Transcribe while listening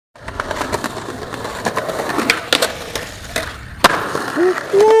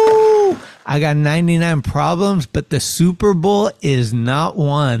I got 99 problems, but the Super Bowl is not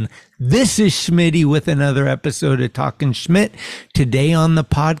one. This is Schmitty with another episode of Talkin Schmit. Today on the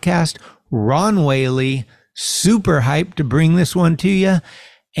podcast, Ron Whaley, super hyped to bring this one to you.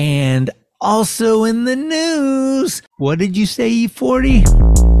 And also in the news, what did you say,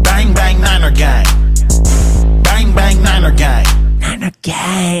 E40? Bang, bang, Niner gang. Bang, bang, Niner gang. Niner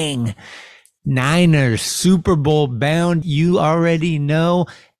gang. Niners, Super Bowl bound. You already know.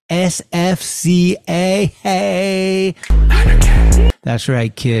 SFCA. Hey. Niner gang. That's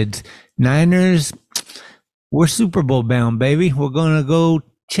right, kids. Niners, we're Super Bowl bound, baby. We're going to go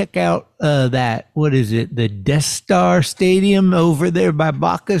check out what is it? The Death Star Stadium over there by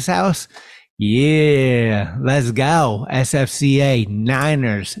Baca's house. Yeah, let's go. SFCA,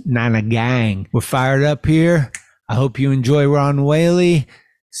 Niners, Niner gang. We're fired up here. I hope you enjoy Ron Whaley.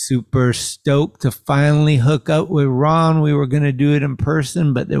 Super stoked to finally hook up with Ron. We were going to do it in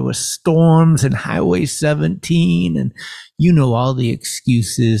person, but there was storms and Highway 17 and you know all the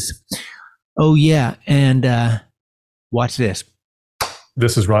excuses. Oh, yeah. And watch this.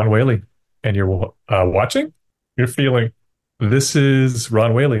 This is Ron Whaley, and you're watching? You're feeling. This is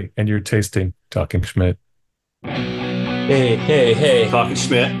Ron Whaley, and you're tasting Talkin Schmit. Hey, Talkin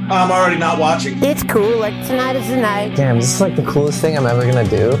Schmit. I'm already not watching. It's cool, like tonight is the night. Damn, this is like the coolest thing I'm ever gonna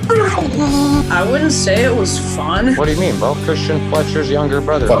do. I wouldn't say it was fun. What do you mean, bro? Christian Fletcher's younger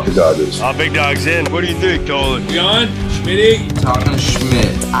brother. Fuck the Dodgers. Big dog's in. What do you think, Dolan? John, Schmitty. Talkin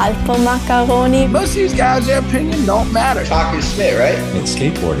Schmit. Alpha Macaroni. Most of these guys, their opinion don't matter. Talkin Schmit, right? It's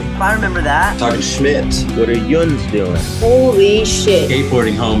skateboarding. I remember that. Talkin Schmit. What are yuns doing? Holy shit.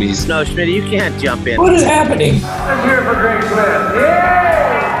 Skateboarding homies. No, Schmitty, you can't jump in. What is happening? I'm here for Greg Swift.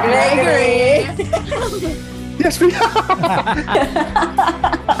 Yeah! Gregory. Yes, we are.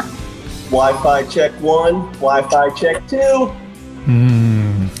 Wi-Fi check 1, Wi-Fi check 2.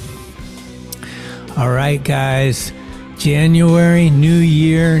 All right, guys. January, new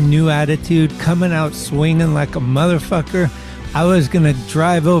year, new attitude, coming out swinging like a motherfucker. I was going to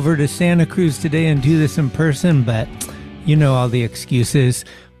drive over to Santa Cruz today and do this in person, but you know all the excuses.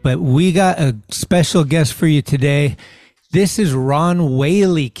 But we got a special guest for you today. This is Ron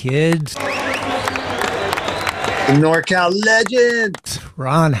Whaley, kids. NorCal legend.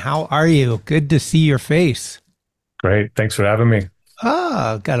 Ron, how are you? Good to see your face. Great. Thanks for having me.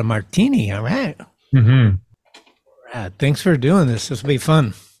 Oh, got a martini. All right. Mm-hmm. Thanks for doing this. This will be fun.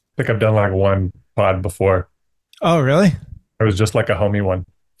 I think I've done like one pod before. Oh, really? It was just like a homie one.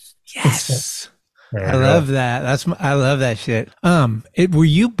 Yes. I love that. I love that shit. Were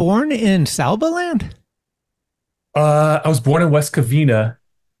you born in Salba Land? I was born in West Covina,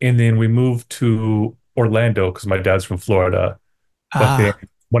 and then we moved to Orlando because my dad's from Florida. But then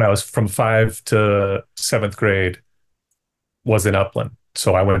when I was from 5 to 7th grade, was in Upland.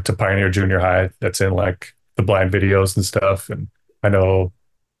 So I went to Pioneer Junior High. That's in like the blind videos and stuff. And I know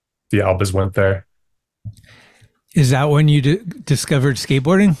the Albas went there. Is that when you discovered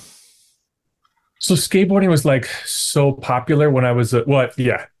skateboarding? So skateboarding was like so popular when I was,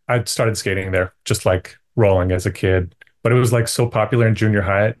 I started skating there, just like rolling as a kid. But it was like so popular in junior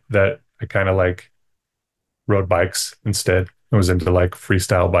high that I kind of like rode bikes instead. I was into like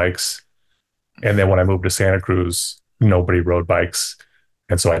freestyle bikes. And then when I moved to Santa Cruz, nobody rode bikes.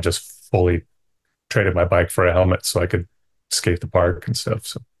 And so I just fully traded my bike for a helmet so I could skate the park and stuff.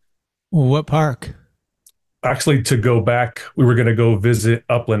 So, what park? Actually, to go back, we were going to go visit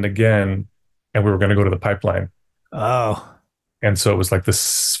Upland again, and we were going to go to the Pipeline. Oh. And so it was like the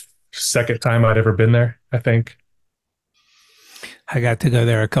second time I'd ever been there, I think. I got to go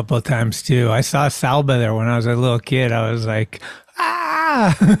there a couple of times too. I saw Salba there when I was a little kid. I was like,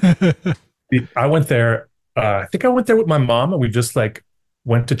 ah. I went there. I think I went there with my mom, and we just like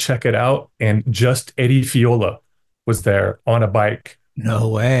went to check it out. And just Eddie Fiola was there on a bike. No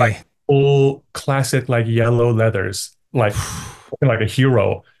way. Like full classic, like yellow leathers, like a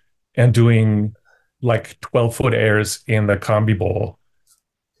hero, and doing like 12-foot airs in the Combi Bowl.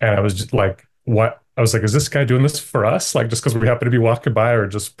 And I was just like, what? I was like, is this guy doing this for us? Like, just because we happen to be walking by or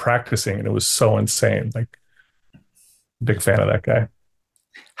just practicing? And it was so insane. Like, big fan of that guy.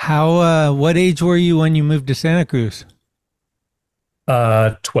 What age were you when you moved to Santa Cruz?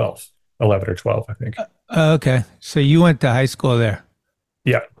 11 or 12, I think. Okay. So you went to high school there?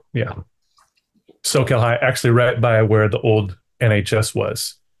 Yeah. SoCal High, actually right by where the old NHS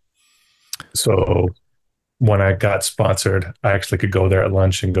was. So when I got sponsored, I actually could go there at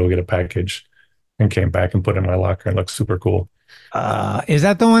lunch and go get a package and came back and put it in my locker and looked super cool. Is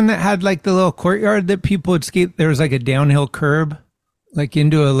that the one that had like the little courtyard that people would skate? There was like a downhill curb, like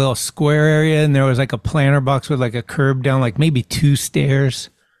into a little square area, and there was like a planter box with like a curb down, like maybe 2 stairs.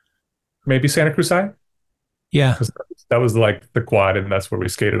 maybe Santa Cruz High. Yeah. That was like the quad, and that's where we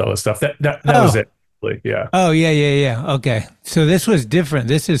skated all this stuff. That was it. Yeah. Oh, yeah. Okay. So this was different.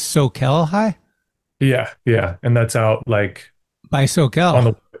 This is SoCal High? Yeah. And that's out like by SoCal. On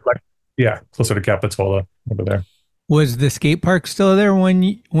the closer to Capitola over there. Was the skate park still there when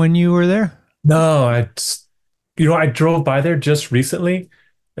you were there? No, I drove by there just recently,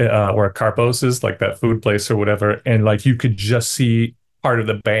 where Carpos is, like that food place or whatever, and like you could just see part of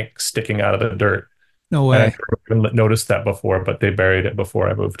the bank sticking out of the dirt. No way. And I never noticed that before, but they buried it before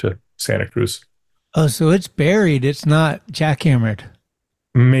I moved to Santa Cruz. Oh, so it's buried. It's not jackhammered.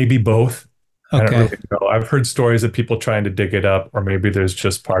 Maybe both. Okay. I don't really know. I've heard stories of people trying to dig it up, or maybe there's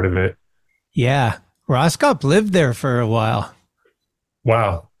just part of it. Yeah. Roscop lived there for a while.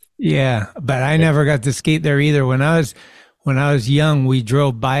 Wow. Yeah, but I never got to skate there either. When I was young, we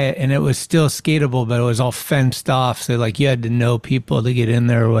drove by it and it was still skatable, but it was all fenced off. So like you had to know people to get in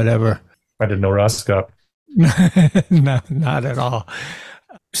there or whatever. I didn't know Roscop. No, not at all.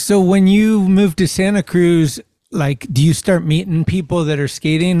 So when you moved to Santa Cruz, like, do you start meeting people that are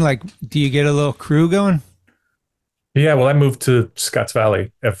skating? Like, do you get a little crew going? Yeah, well, I moved to Scotts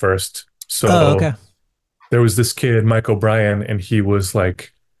Valley at first. So okay. There was this kid, Mike O'Brien, and he was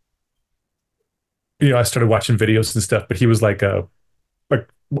like, I started watching videos and stuff, but he was like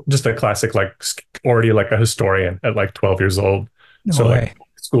just a classic, like already like a historian at like 12 years old. No so way. Like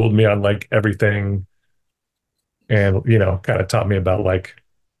schooled me on like everything, and kind of taught me about like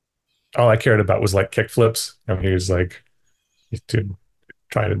all I cared about was like kick flips. And he was like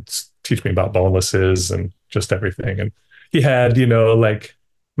trying to teach me about bonelesses and just everything. And he had, like,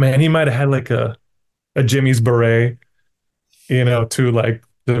 man, he might have had like a Jimmy's beret, to like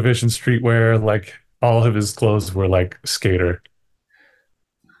the Division streetwear. Like all of his clothes were like skater.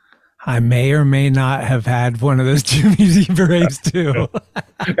 I may or may not have had one of those Jimmy's berets too.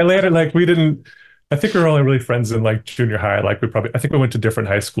 And later, like I think we were only really friends in like junior high. Like I think we went to different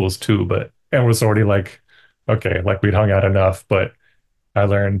high schools too, and was already like, okay, like we'd hung out enough. But I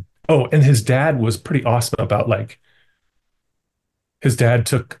learned, and his dad was pretty awesome about like, his dad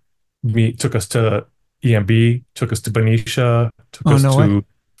took us to EMB, took us to Benicia, took us to,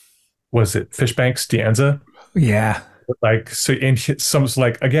 was it Fishbanks, Deanza? Yeah. Like, so, and some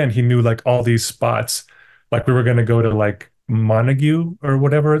like, again, he knew like all these spots. Like we were going to go to like Montague or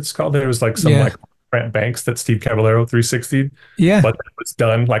whatever it's called. There was like some like Grant Banks that Steve Caballero 360'd. Yeah. But it was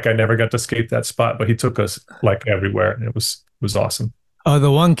done. Like I never got to skate that spot, but he took us like everywhere, and it was awesome. Oh,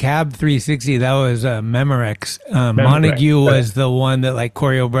 the one Cab 360, that was Memorex. Montague was the one that like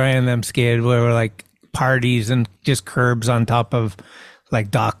Corey O'Brien and them skated, where were like parties and just curbs on top of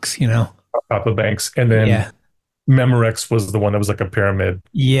like docks, on top of banks. And then Memorex was the one that was like a pyramid.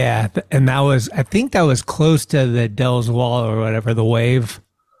 Yeah, and I think that was close to the Dell's Wall or whatever, the Wave.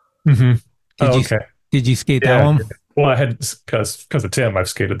 Mm-hmm. Did you skate that one? Well, I had, because of Tim, I've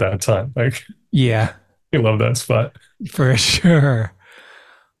skated that a ton. Like, yeah, he loved that spot for sure.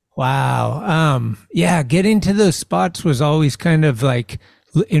 Wow. Yeah, getting to those spots was always kind of like,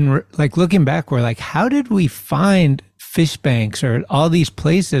 looking back, we're like, how did we find Fishbanks or all these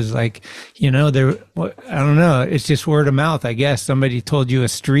places? Like, I don't know. It's just word of mouth, I guess. Somebody told you a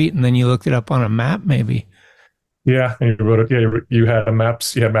street and then you looked it up on a map, maybe. Yeah, and you wrote it. Yeah, you had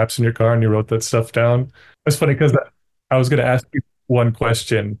maps. You had maps in your car, and you wrote that stuff down. It's funny because I was going to ask you one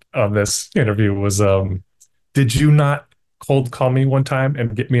question on this interview. Was did you not cold call me one time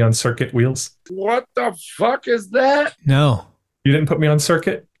and get me on circuit wheels? What the fuck is that? No, you didn't put me on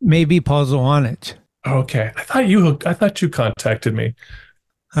circuit. Maybe Paul Zwanich. Okay, I thought you contacted me.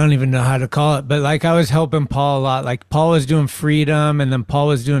 I don't even know how to call it, but like I was helping Paul a lot. Like Paul was doing Freedom, and then Paul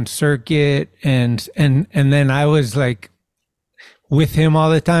was doing Circuit, and then I was like with him all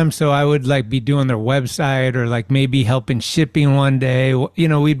the time. So I would like be doing their website or like maybe helping shipping one day.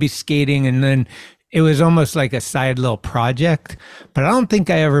 We'd be skating, and then it was almost like a side little project. But I don't think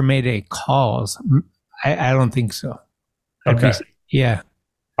I ever made any calls. I don't think so. Okay. Yeah.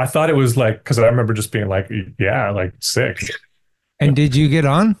 I thought it was like, because I remember just being like, yeah, like sick. And did you get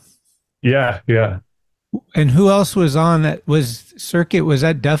on? Yeah. And who else was on that was Circuit? Was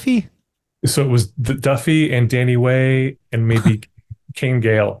that Duffy? So it was Duffy and Danny Way and maybe Kane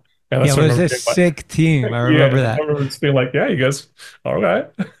Gale. And it was a sick team. I remember that. I remember just being like, yeah, you guys, all right.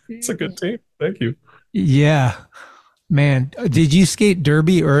 It's a good team. Thank you. Yeah. Man, did you skate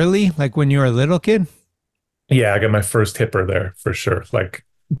derby early, like when you were a little kid? Yeah, I got my first hipper there for sure. Like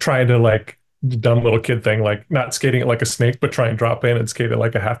trying to like dumb little kid thing, like not skating it like a snake, but try and drop in and skate it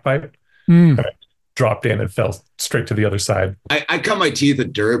like a half pipe. And I dropped in and fell straight to the other side. I cut my teeth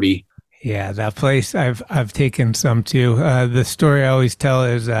at derby. Yeah, that place I've taken some too. The story I always tell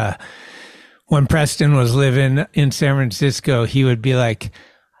is when Preston was living in San Francisco, he would be like,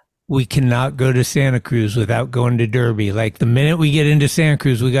 we cannot go to Santa Cruz without going to Derby. Like the minute we get into Santa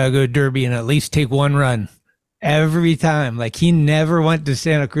Cruz, we got to go to Derby and at least take one run every time. Like he never went to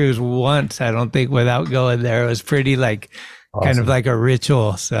Santa Cruz once, I don't think, without going there. It was pretty like kind of like a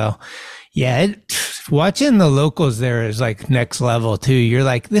ritual. So yeah, watching the locals there is like next level too. You're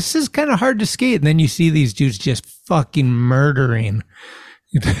like, this is kind of hard to skate. And then you see these dudes just fucking murdering.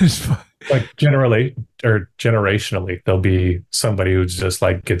 Like generally or generationally, there'll be somebody who's just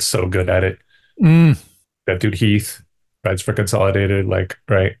like gets so good at it. That dude Heath rides for Consolidated, like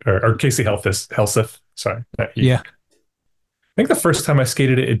right, or Casey Helseth. Sorry, not Heath. Yeah. I think the first time I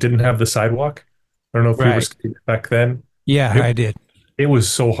skated it, it didn't have the sidewalk. I don't know if you were skating back then. Yeah, I did. It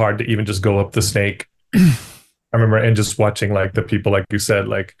was so hard to even just go up the snake. I remember and just watching like the people, like you said,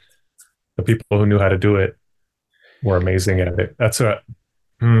 like the people who knew how to do it were amazing at it. That's what.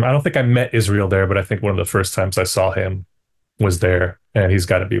 I don't think I met Israel there, but I think one of the first times I saw him was there, and he's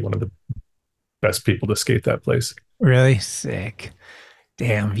got to be one of the best people to skate that place. Really sick.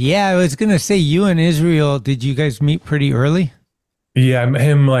 Damn. Yeah, I was gonna say you and Israel. Did you guys meet pretty early? Yeah, I met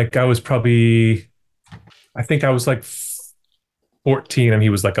him like I think I was like 14 and he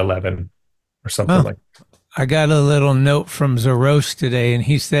was like 11 or something like that. I got a little note from Zarosh today, and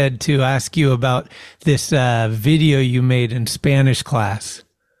he said to ask you about this video you made in Spanish class.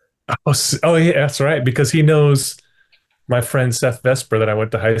 Oh yeah, that's right. Because he knows my friend Seth Vesper that I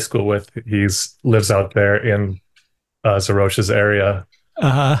went to high school with. Lives out there in Zarosh's area.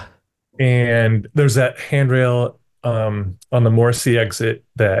 And there's that handrail on the Morrissey exit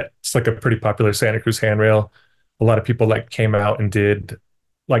that's like a pretty popular Santa Cruz handrail. A lot of people like came out and did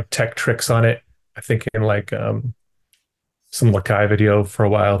like tech tricks on it. I think in like some Lakai video for a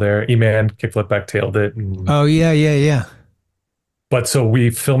while there. E-Man kickflip back tailed it. Oh yeah. But so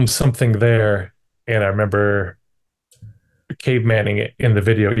we filmed something there, and I remember cavemaning it in the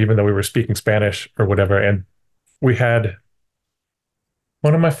video, even though we were speaking Spanish or whatever. And we had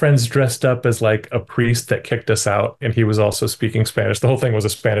one of my friends dressed up as like a priest that kicked us out, and he was also speaking Spanish. The whole thing was a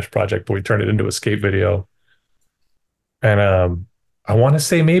Spanish project, but we turned it into a skate video. And I want to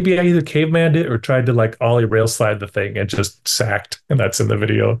say maybe I either cavemaned it or tried to like ollie rail slide the thing and just sacked, and that's in the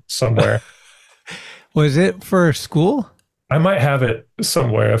video somewhere. Was it for school? I might have it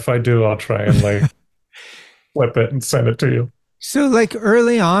somewhere. If I do, I'll try and like flip it and send it to you. So like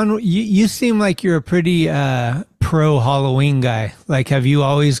early on, you seem like you're a pretty pro Halloween guy. Like, have you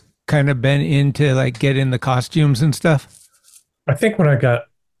always kind of been into like getting the costumes and stuff? I think when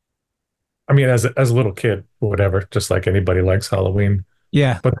as a little kid or whatever, just like anybody likes Halloween.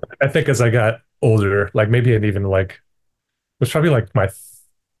 Yeah. But I think as I got older, like maybe it even like, it was probably like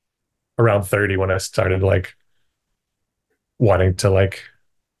around 30 when I started like wanting to like,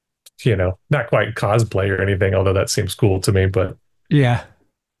 not quite cosplay or anything, although that seems cool to me, but yeah,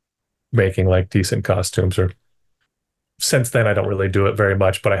 making like decent costumes. Or since then I don't really do it very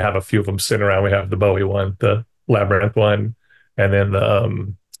much, but I have a few of them sitting around. We have the Bowie one, the Labyrinth one, and then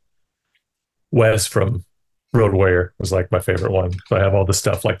the Wes from Road Warrior was like my favorite one. So I have all the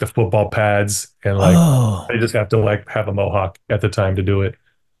stuff like the football pads, and like I just have to like have a mohawk at the time to do it.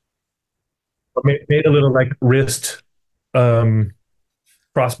 But made a little like wrist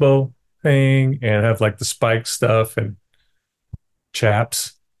crossbow thing, and have like the spike stuff and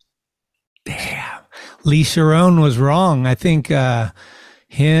chaps. Damn. Lee Sharon was wrong. I think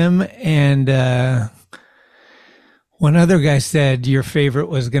him and one other guy said your favorite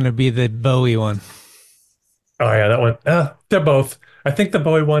was going to be the Bowie one. Oh yeah, that one. They're both. I think the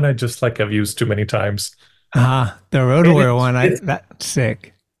Bowie one I just like have used too many times. The Road Warrior one, that's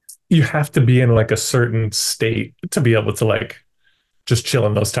sick. You have to be in like a certain state to be able to like just chill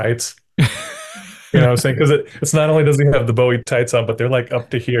in those tights. You know what I'm saying? Because it's not only does he have the Bowie tights on, but they're like up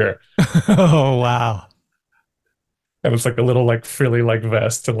to here. Oh wow. And it's like a little like frilly like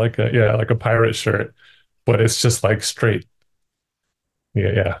vest and like a pirate shirt, but it's just like straight.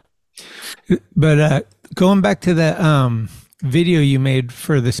 Yeah. But going back to the video you made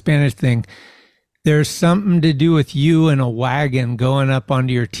for the Spanish thing, there's something to do with you and a wagon going up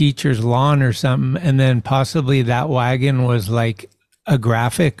onto your teacher's lawn or something, and then possibly that wagon was like a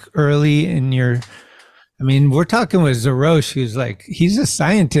graphic early in your. I mean, we're talking with Zarosh, who's like, he's a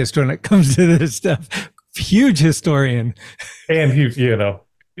scientist when it comes to this stuff. Huge historian. And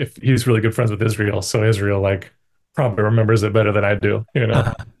if he's really good friends with Israel, so Israel like probably remembers it better than I do,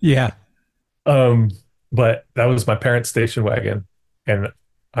 Yeah. But that was my parents' station wagon, and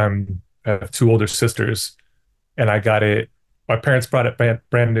I have two older sisters, and I got it. My parents brought it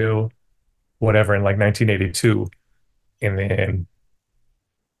brand new. whatever in like 1982, and then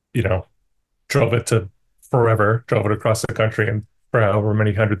drove it to forever, drove it across the country and for however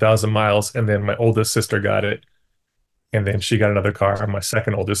many 100,000 miles, and then my oldest sister got it, and then she got another car, and my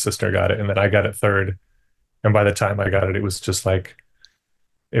second oldest sister got it, and then I got it third. And by the time I got it, it was just like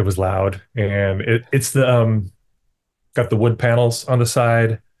it was loud, and it's the got the wood panels on the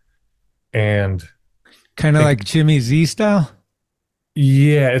side, and kind of like Jimmy Z style.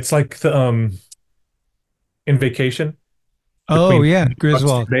 Yeah, it's like the in Vacation. Oh yeah,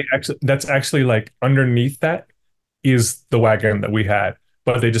 Griswold. That's actually like underneath that is the wagon that we had,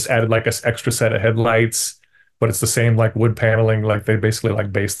 but they just added like an extra set of headlights. But it's the same like wood paneling. Like they basically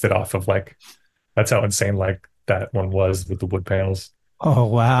like based it off of like that's how insane like that one was with the wood panels. Oh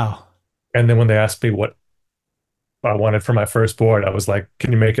wow! And then when they asked me what I wanted for my first board, I was like,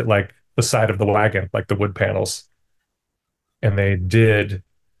 "Can you make it like the side of the wagon, like the wood panels?" And they did.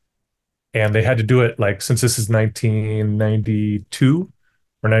 And they had to do it like since this is 1992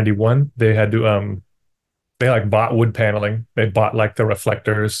 or 91, they had to they like bought wood paneling. They bought like the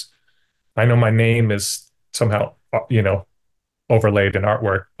reflectors. I know my name is somehow overlaid in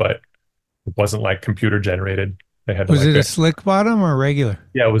artwork, but it wasn't like computer generated. They had to, was it a slick bottom or regular?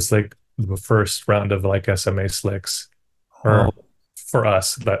 Yeah, it was like the first round of like SMA slicks, or for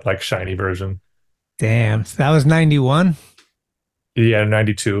us that like shiny version. Damn, that was 91. Yeah,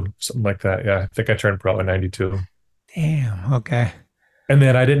 92, something like that. Yeah, I think I turned pro in 92. Damn, okay. And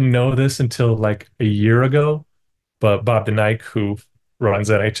then I didn't know this until like a year ago, but Bob DeNike, who runs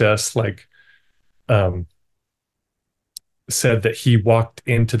NHS, like said that he walked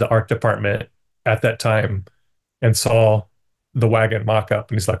into the art department at that time and saw the wagon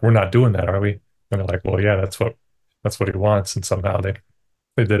mock-up, and he's like, "We're not doing that, are we?" And they're like, "Well, yeah, that's what he wants." And somehow they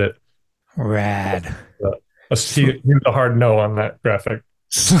did it. Rad. He was a hard no on that graphic.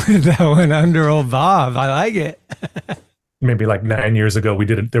 That went under old Bob. I like it. Maybe like 9 years ago, we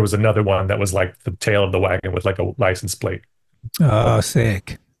did it. There was another one that was like the tail of the wagon with like a license plate. Oh,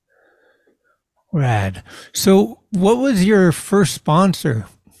 sick. Rad. So what was your first sponsor?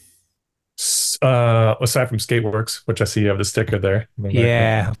 Aside from Skateworks, which I see you have the sticker there.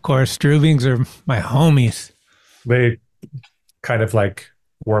 Yeah, of course. Strubings are my homies. They kind of like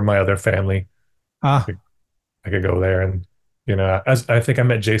were my other family. Ah. I could go there, and as I think I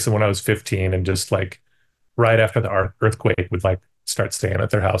met Jason when I was 15, and just like right after the earthquake would like start staying at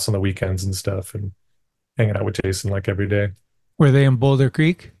their house on the weekends and stuff, and hanging out with Jason like every day. Were they in Boulder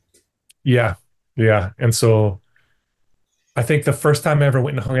Creek? Yeah. And so I think the first time I ever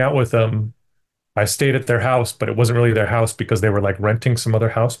went and hung out with them, I stayed at their house, but it wasn't really their house because they were like renting some other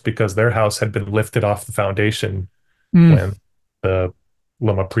house because their house had been lifted off the foundation when the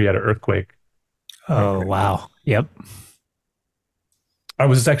Loma Prieta earthquake. Oh, wow. Yep. I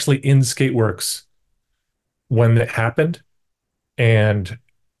was actually in Skateworks when it happened, and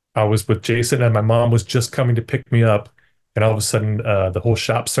I was with Jason, and my mom was just coming to pick me up, and all of a sudden the whole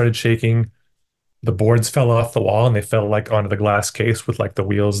shop started shaking. The boards fell off the wall, and they fell like onto the glass case with like the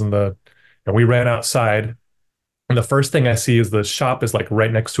wheels and we ran outside, and the first thing I see is the shop is like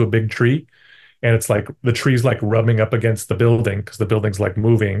right next to a big tree, and it's like the tree's like rubbing up against the building because the building's like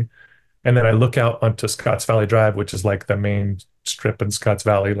moving. And then I look out onto Scotts Valley Drive, which is like the main strip in Scotts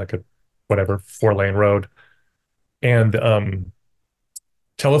Valley, like a 4-lane road. And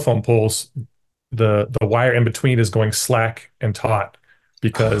telephone poles, the wire in between is going slack and taut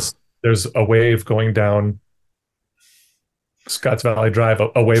because there's a wave going down Scotts Valley Drive,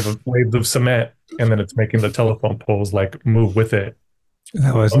 a wave of cement, and then it's making the telephone poles like move with it.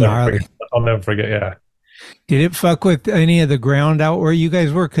 That was gnarly. I'll never forget. Yeah. Did it fuck with any of the ground out where you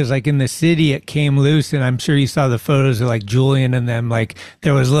guys were? Because like in the city, it came loose, and I'm sure you saw the photos of like Julian and them. Like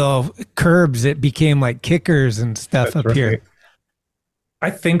there was little curbs that became like kickers and stuff up here.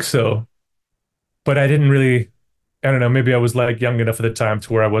 I think so, but I didn't really. I don't know. Maybe I was like young enough at the time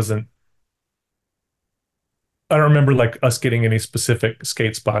to where I wasn't. I don't remember like us getting any specific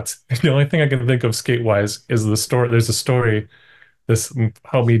skate spots. The only thing I can think of skate wise is the story. There's a story. This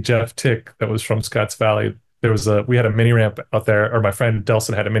homie Jeff Tick that was from Scotts Valley. We had a mini ramp out there, or my friend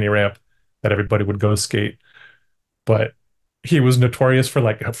Delson had a mini ramp that everybody would go skate. But he was notorious for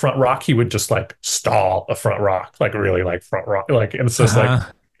like a front rock. He would just like stall a front rock, like really like front rock. Like, and it's just like,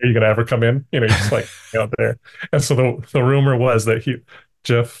 are you gonna ever come in? Just like out there. And so the rumor was that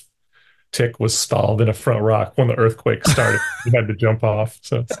Jeff Tick was stalled in a front rock when the earthquake started. He had to jump off.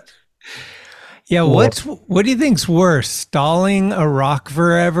 So yeah, what do you think's worse, stalling a rock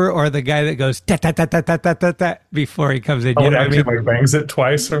forever, or the guy that goes ta ta ta ta ta ta ta ta before he comes in? You know what I mean? Like bangs it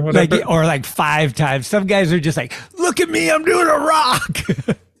twice or whatever, or like 5 times. Some guys are just like, "Look at me, I'm doing a rock."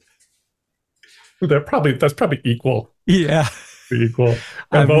 That's probably Yeah. equal,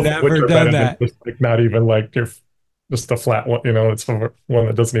 and I've both of which never are done better than that. just like not even like your just a flat one. It's one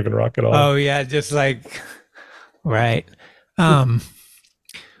that doesn't even rock at all. Oh yeah, just like right. Um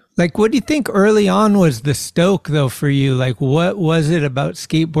like what do you think early on was the stoke though for you? Like what was it about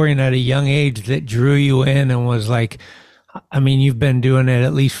skateboarding at a young age that drew you in and was like I mean, you've been doing it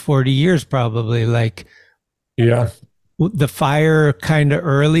at least 40 years probably. Like Yeah, the fire kind of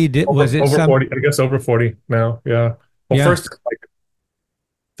early was it over some 40. I guess over 40 now. Yeah. Well, yeah. first like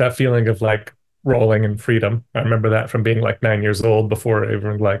that feeling of like rolling and freedom. I remember that from being like 9 years old before I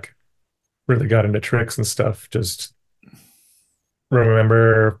even like really got into tricks and stuff. Just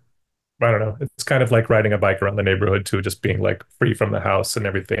remember, I don't know. It's kind of like riding a bike around the neighborhood too, just being like free from the house and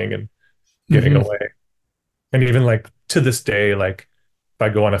everything and getting Mhm. away. And even like to this day, like if I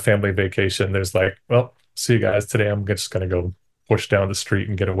go on a family vacation, there's like, well, see you guys today. I'm just gonna go push down the street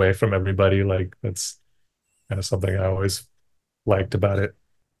and get away from everybody. Like that's kind of something I always liked about it.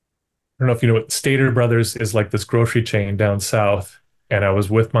 I don't know if you know what Stater Brothers is, like this grocery chain down south. And I was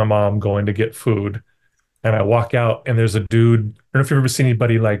with my mom going to get food, and I walk out and there's a dude. I don't know if you've ever seen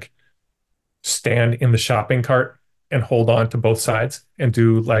anybody like stand in the shopping cart and hold on to both sides and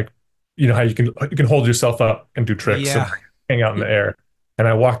do like, how you can hold yourself up and do tricks and Yeah. hang out in the air. And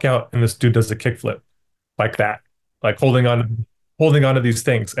I walk out and this dude does a kickflip like that, like holding on to these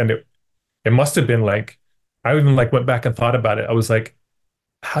things. And it must have been like, I even like went back and thought about it. I was like,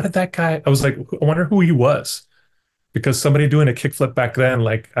 how did that guy, I was like, I wonder who he was, because somebody doing a kickflip back then,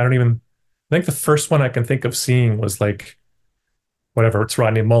 like, I think the first one I can think of seeing was like, whatever, it's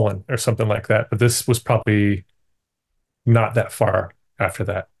Rodney Mullen or something like that. But this was probably not that far after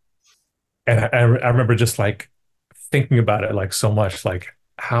that. And I remember just like thinking about it like so much, like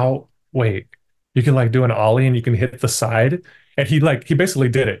wait, you can like do an ollie and you can hit the side. And he basically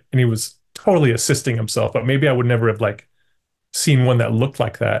did it and he was totally assisting himself. But maybe I would never have like seen one that looked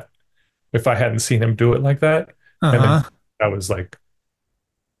like that if I hadn't seen him do it like that. And then Uh-huh. I was like,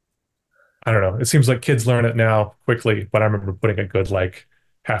 I don't know. It seems like kids learn it now quickly, but I remember putting a good like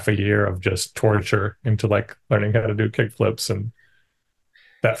half a year of just torture into like learning how to do kick flips. And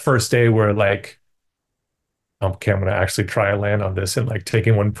that first day where like, okay, I'm gonna actually try a land on this, and like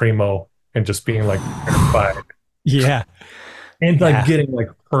taking one primo and just being like terrified Yeah. and like Yeah. getting like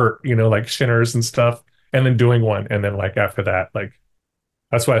hurt, like shinners and stuff, and then doing one, and then like after that, like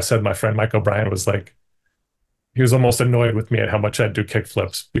that's why I said my friend Mike O'Brien was like, he was almost annoyed with me at how much I'd do kick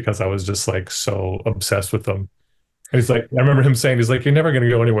flips because I was just like so obsessed with them. And he's like, I remember him saying, he's like, you're never gonna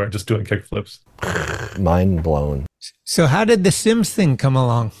go anywhere just doing kick flips. Mind blown. So how did the Sims thing come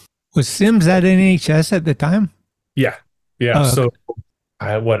along? Was Sims at NHS at the time? Yeah, yeah. Oh, So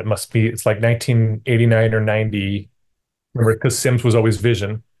what it must be, it's like 1989 or 90. Remember, because Sims was always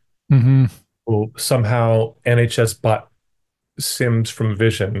Vision. mm-hmm. Well, somehow NHS bought Sims from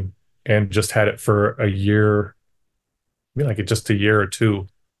Vision and just had it for a year, maybe like just a year or two.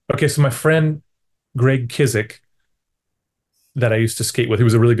 Okay, so my friend Greg Kizik that I used to skate with, he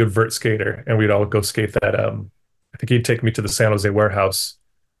was a really good vert skater, and we'd all go skate that. I think he'd take me to the San Jose warehouse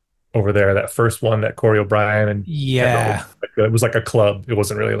over there, that first one that Corey O'Brien and Yeah. it was like a club. It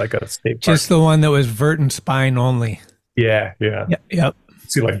wasn't really like a skate park. Just the one that was vert and spine only. Yeah, yeah. Yep.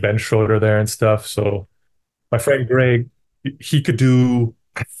 See like Ben Schroeder there and stuff. So my friend Greg, he could do,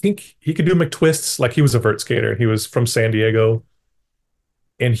 I think he could do McTwists. Like he was a vert skater. He was from San Diego,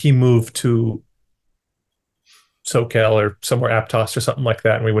 and he moved to SoCal or somewhere Aptos or something like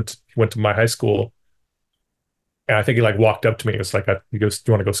that. And he went to my high school. And I think he like walked up to me. It was like, he goes, "Do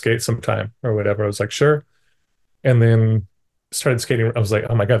you want to go skate sometime or whatever?" I was like, "Sure." And then started skating. I was like,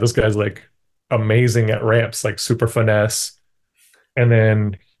 "Oh my God, this guy's like amazing at ramps, like super finesse." And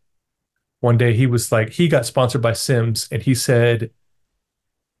then one day he was like, he got sponsored by Sims, and he said,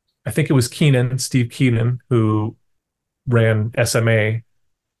 I think it was Steve Keenan, who ran SMA,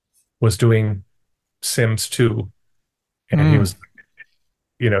 was doing Sims too. And he was,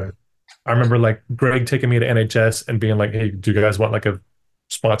 you know, I remember like Greg taking me to NHS and being like, "Hey, do you guys want like a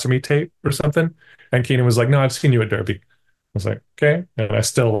sponsor me tape or something?" And Keenan was like, "No, I've seen you at Derby." I was like, "Okay." And I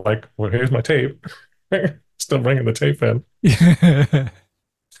still like, well, here's my tape. Still bringing the tape in.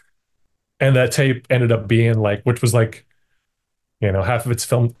 And that tape ended up being like, which was like, half of it's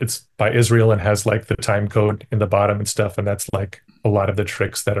filmed, it's by Israel and has like the time code in the bottom and stuff. And that's like a lot of the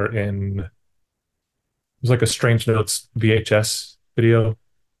tricks that are in, it was like a Strange Notes VHS video.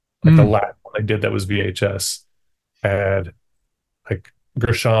 Like the last one I did that was VHS. Had like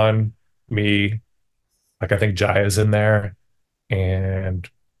Gershon, me, like I think Jaya's in there, and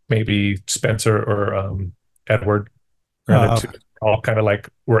maybe Spencer or Edward. Two, all kind of like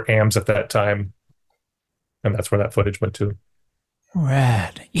were AMs at that time. and that's where that footage went to.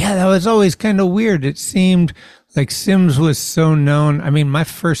 Rad. Yeah, that was always kind of weird. It seemed like Sims was so known. I mean, my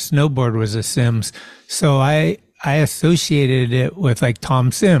first snowboard was a Sims, so I associated it with like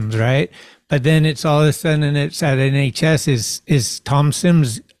Tom Sims, right? But then it's all of a sudden it's at NHS. Is Tom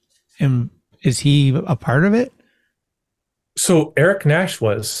Sims, is he a part of it? So Eric Nash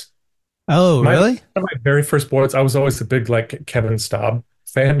was. Oh, really? One of my very first boards, I was always a big like Kevin Staub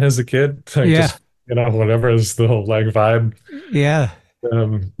fan as a kid. Like, yeah. Just, whatever is the whole like vibe. Yeah.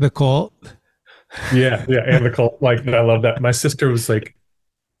 The cult. Yeah, and the cult. Like, I love that. My sister was like,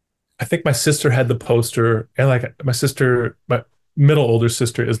 I think my sister had the poster, and like my middle older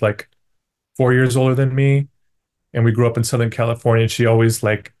sister is like 4 years older than me, and we grew up in Southern California. And she always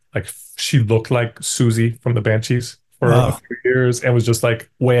like she looked like Susie from the Banshees for a few years, and was just like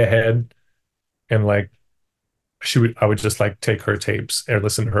way ahead. And like I would just like take her tapes and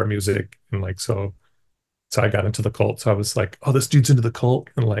listen to her music, and like so I got into the cult. So I was like, oh, this dude's into the cult,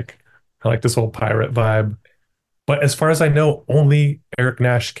 and like I like this whole pirate vibe. But as far as I know, only Eric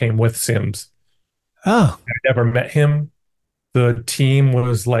Nash came with Sims. Oh, I never met him. The team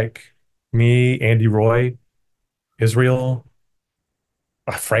was like me, Andy Roy, Israel,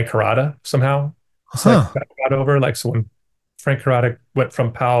 Frank Harada somehow. It's like that got over. Like, so when Frank Harada went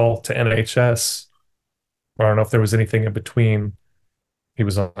from Powell to NHS, I don't know if there was anything in between. He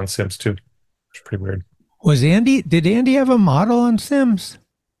was on Sims too. It's pretty weird. Did Andy have a model on Sims?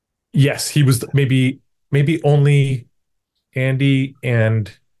 Yes, he was maybe only Andy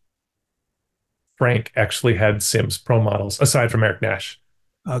and Frank actually had Sims Pro models aside from Eric Nash.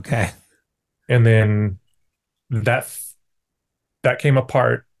 Okay. And then that came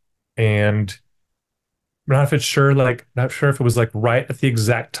apart, and I'm not sure if it was like right at the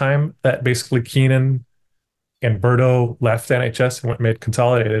exact time that basically Keenan and Berto left NHS and made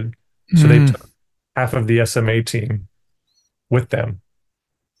Consolidated. So they took half of the SMA team with them.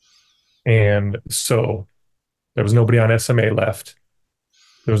 And so there was nobody on SMA left.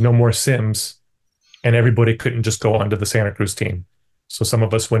 There was no more Sims, and everybody couldn't just go onto the Santa Cruz team. So some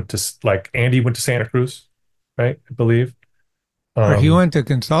of us went to, like, Andy went to Santa Cruz, right? I believe. Or he went to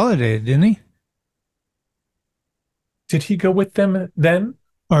Consolidated, didn't he? Did he go with them then?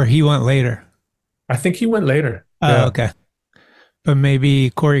 Or he went later? I think he went later. Oh, yeah. Okay. But maybe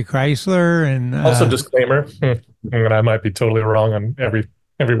Corey Chrysler and... Also, disclaimer, and I might be totally wrong on every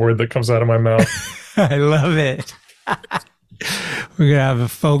word that comes out of my mouth. I love it. We're gonna have a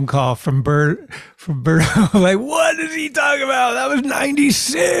phone call from Bert. Like, what is he talking about? That was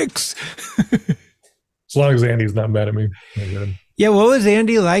 96. As long as Andy's not mad at me, I'm good. Yeah, what was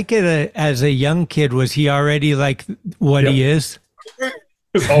Andy like as a young kid? Was he already like what he is?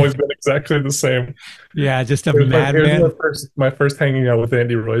 It's always been exactly the same. Yeah, just a madman. My first hanging out with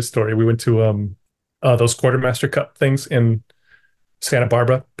Andy Roy's story. We went to those Quartermaster Cup things in Santa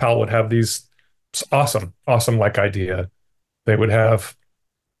Barbara. Powell would have these awesome like idea. They would have,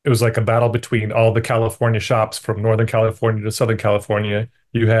 it was like a battle between all the California shops from Northern California to Southern California.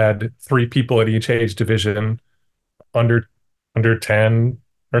 You had 3 people at each age division, under 10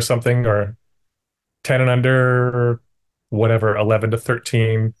 or something, or 10 and under, whatever, 11 to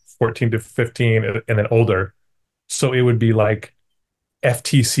 13, 14 to 15, and then older. So it would be like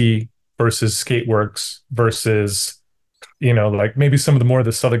FTC versus Skateworks versus, like maybe some of the more of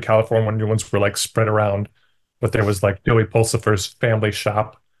the Southern California ones were like spread around, but there was like Joey Pulsifer's family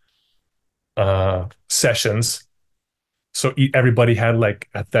shop sessions. So everybody had, like,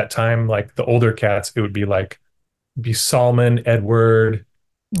 at that time, like the older cats, it would be like Salman, Edward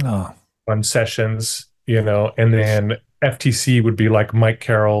on sessions, and then FTC would be like Mike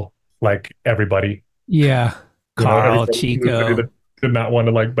Carroll, like everybody. Yeah. Carl, Chico. That did not want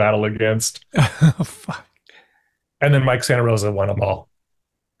to like battle against. Oh, fuck. And then Mike Santa Rosa won them all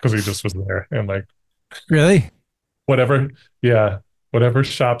because he just was there, and like, really, whatever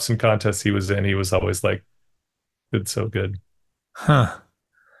shops and contests he was in, he was always like, did so good.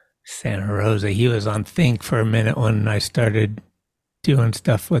 Santa Rosa, he was on Think for a minute when I started doing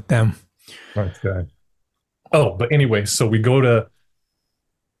stuff with them. Okay. Oh, but anyway, so we're going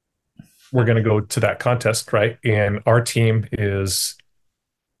to go to that contest, right? And our team is,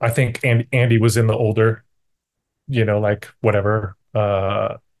 I think Andy was in the older, like whatever.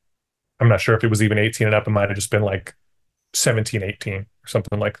 I'm not sure if it was even 18 and up. It might have just been like 17, 18 or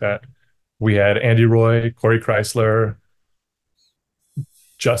something like that. We had Andy Roy, Corey Chrysler,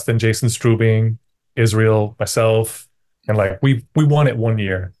 Jason Strubing, Israel, myself, and like we won it one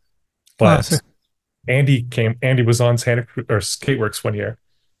year. But Andy was on Santa Cruz or Skateworks one year.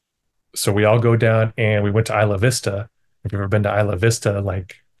 So we all go down and we went to Isla Vista. If you've ever been to Isla Vista,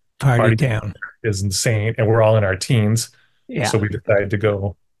 like party town. is insane, and we're all in our teens. Yeah. So we decided to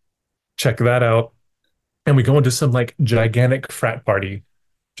go check that out. And we go into some like gigantic frat party,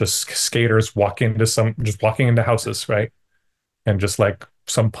 just skaters just walking into houses, right? And just like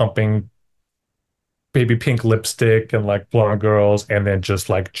some pumping baby pink lipstick and like blonde girls, and then just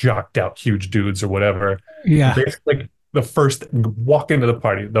like jocked out huge dudes or whatever. Yeah. Basically, the first walk into the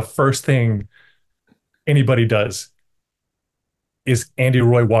party, the first thing anybody does is Andy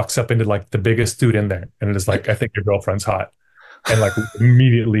Roy walks up into like the biggest dude in there, and it is like, I think your girlfriend's hot, and like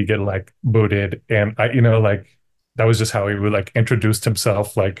immediately get like booted. And I, like that was just how he would like introduced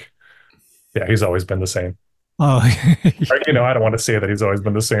himself. Like, yeah, he's always been the same. Oh, Or, I don't want to say that he's always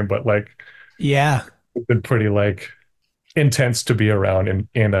been the same, but like, yeah, it's been pretty like intense to be around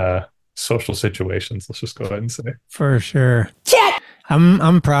in social situations. Let's just go ahead and say. for sure. Check.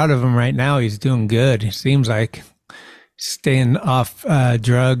 I'm proud of him right now. He's doing good. It seems like staying off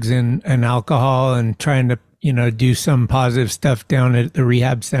drugs and alcohol and trying to do some positive stuff down at the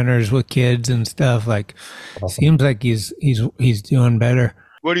rehab centers with kids and stuff. Like, Awesome. seems like he's doing better.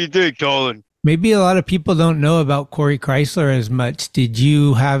 What do you think, Talkin? Maybe a lot of people don't know about Corey Chrysler as much. Did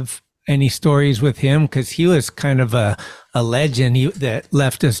you have any stories with him? Because he was kind of a legend that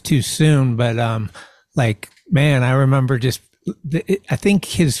left us too soon. But like, man, I remember I think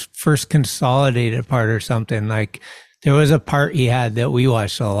his first Consolidated part or something. Like, there was a part he had that we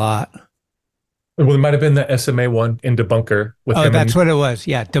watched a lot. Well, it might have been the SMA one in Debunker with him. Oh, that's what it was.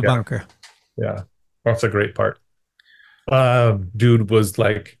 Yeah, Debunker. Yeah, that's a great part. Dude was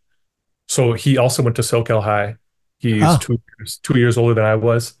like, so he also went to SoCal High. He's 2 years older than I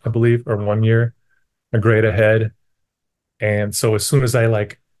was, I believe, or 1 year, a grade ahead. And so as soon as I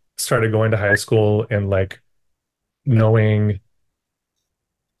like started going to high school and like knowing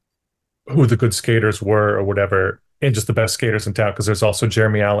who the good skaters were or whatever, and just the best skaters in town, because there's also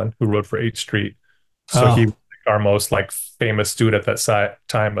Jeremy Allen who rode for 8th Street. So he was like our most like famous dude at that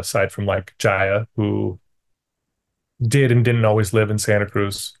time, aside from like Jaya, who did and didn't always live in Santa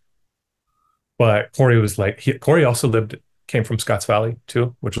Cruz. But Corey was like, Corey also came from Scotts Valley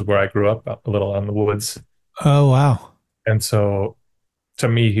too, which is where I grew up, a little on the woods. Oh, wow. And so to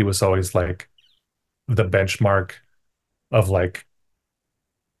me, he was always like the benchmark of like,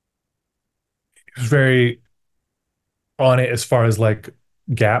 he was very on it as far as like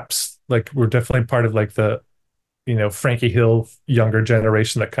gaps. Like, we're definitely part of like the, Frankie Hill younger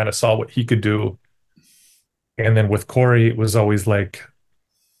generation that kind of saw what he could do. And then with Corey, it was always like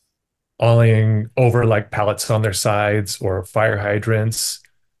ollieing over like pallets on their sides or fire hydrants,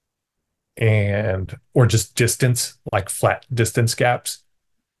 or just distance, like flat distance gaps.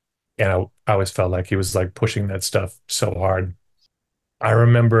 And I always felt like he was like pushing that stuff so hard. I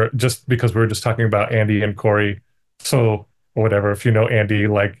remember, just because we were just talking about Andy and Corey, so whatever, if you know Andy,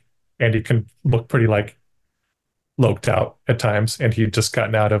 like Andy can look pretty like loked out at times, and he'd just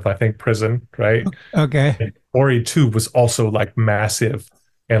gotten out of, I think, prison, right? Okay. And Corey too was also like massive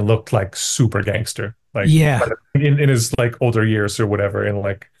and looked like super gangster, like, yeah, in his like older years or whatever, and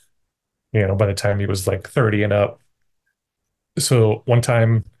like, by the time he was like 30 and up. So one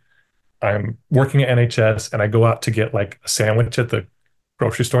time I'm working at NHS and I go out to get like a sandwich at the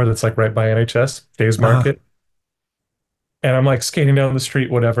grocery store that's like right by NHS Days Market. And I'm like skating down the street,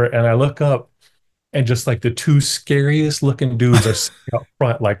 whatever, and I look up, and just like the two scariest looking dudes are sitting up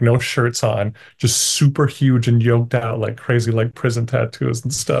front, like no shirts on, just super huge and yoked out, like crazy, like prison tattoos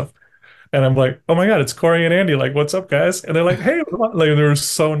and stuff. And I'm like, oh my God, it's Corey and Andy. Like, what's up, guys? And they're like, hey, like, they were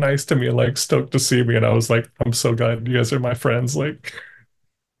so nice to me and like stoked to see me. And I was like, I'm so glad you guys are my friends. Like,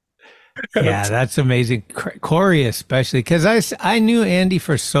 yeah, that's amazing. Corey, especially, because I knew Andy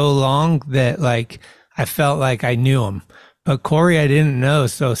for so long that like I felt like I knew him. But Corey, I didn't know.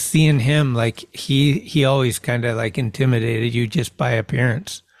 So seeing him, like he always kind of like intimidated you just by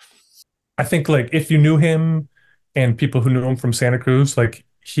appearance. I think like if you knew him and people who knew him from Santa Cruz, like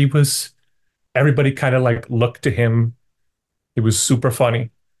everybody kind of like looked to him. He was super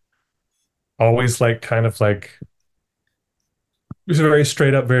funny. Always like kind of like, he was very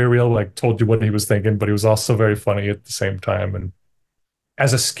straight up, very real, like told you what he was thinking, but he was also very funny at the same time. And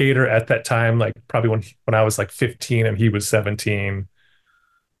as a skater at that time, like probably when I was like 15 and he was 17,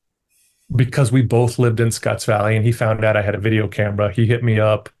 because we both lived in Scotts Valley and he found out I had a video camera, he hit me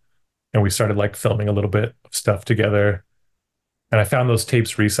up and we started like filming a little bit of stuff together. And I found those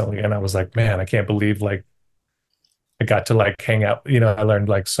tapes recently and I was like, man, I can't believe like I got to like hang out. I learned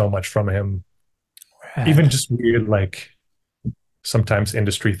like so much from him. Right. Even just weird, like sometimes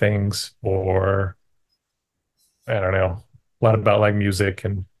industry things, or I don't know, a lot about like music,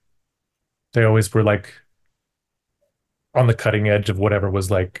 and they always were like on the cutting edge of whatever was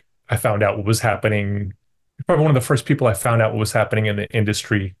like I found out what was happening. Probably one of the first people I found out what was happening in the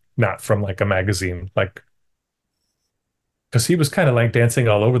industry, not from like a magazine, like because he was kind of like dancing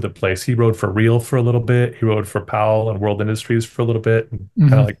all over the place. He rode for Real for a little bit. He rode for Powell and World Industries for a little bit, and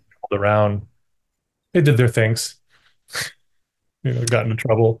kind of like rolled around. They did their things. Got into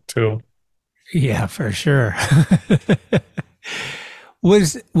trouble too. Yeah, for sure.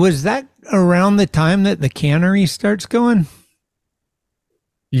 Was that around the time that the cannery starts going?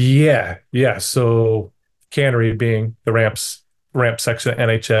 Yeah. So cannery being the ramp section of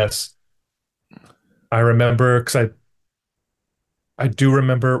NHS. I remember because I do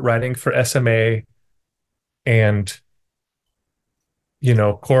remember riding for SMA, and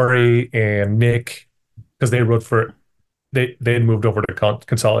Corey and Nick, because they rode for they had moved over to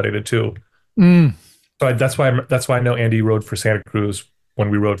Consolidated too. So that's why I know Andy rode for Santa Cruz when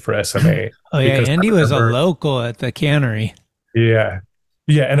we rode for SMA. Oh yeah, Andy was a local at the cannery. Yeah,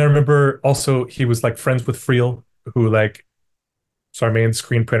 and I remember also he was like friends with Friel, who like, so our main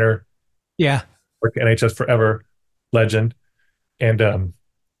screen printer. Yeah, worked at NHS forever, legend. And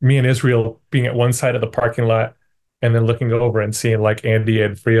me and Israel being at one side of the parking lot, and then looking over and seeing like Andy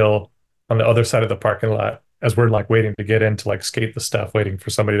and Friel on the other side of the parking lot as we're like waiting to get in to like skate the stuff, waiting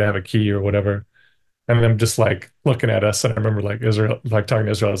for somebody to have a key or whatever. And them just like looking at us. And I remember like Israel, like talking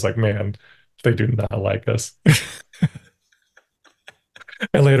to Israel, I was like, man, they do not like us.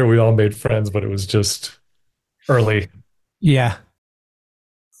 And later we all made friends, but it was just early. Yeah.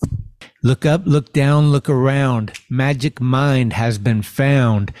 Look up, look down, look around. Magic mind has been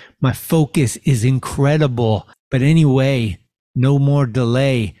found. My focus is incredible. But anyway, no more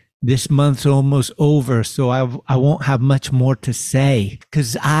delay. This month's almost over, so I won't have much more to say.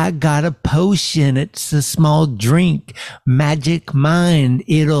 'Cause I got a potion. It's a small drink. Magic mind.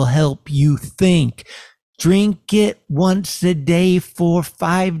 It'll help you think. Drink it once a day for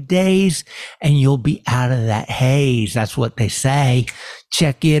 5 days, and you'll be out of that haze. That's what they say.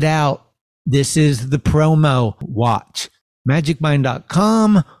 Check it out. This is the promo. Watch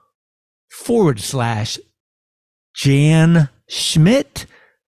magicmind.com/Jan Schmit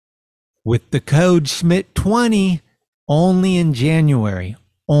with the code Schmit20 only in January.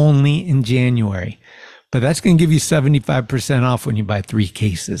 But that's going to give you 75% off when you buy 3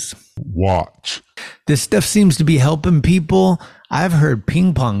 cases. Watch. This stuff seems to be helping people. I've heard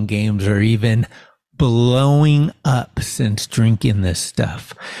ping pong games are even blowing up since drinking this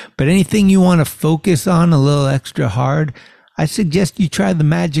stuff. But anything you want to focus on a little extra hard, I suggest you try the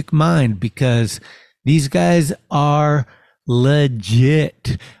Magic Mind, because these guys are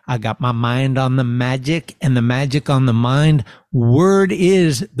legit. I got my mind on the magic and the magic on the mind. Word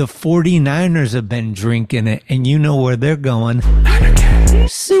is the 49ers have been drinking it, and you know where they're going.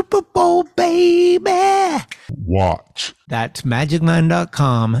 Super Bowl, baby. Watch. That's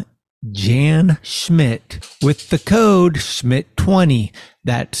magicmind.com. Jan Schmit with the code Schmit20.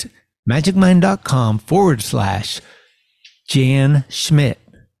 That's magicmind.com/Jan Schmit.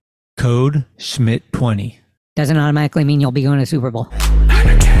 Code Schmit20. Doesn't automatically mean you'll be going to Super Bowl.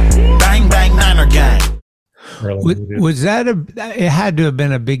 Bang, bang, Niner gang. Was that it had to have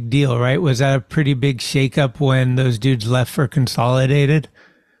been a big deal, right? Was that a pretty big shakeup when those dudes left for Consolidated?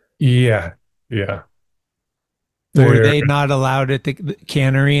 Yeah. Were they not allowed at the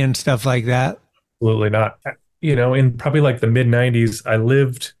cannery and stuff like that? Absolutely not. In probably like the mid 90s, I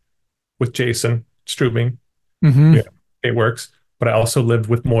lived with Jason Strubing. Mm-hmm. Yeah, it works. But I also lived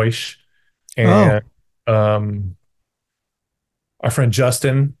with Moish and our friend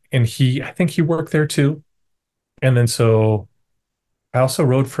Justin, and I think he worked there too. And then so I also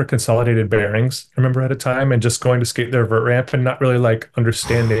rode for Consolidated Bearings, I remember at a time, and just going to skate their vert ramp and not really like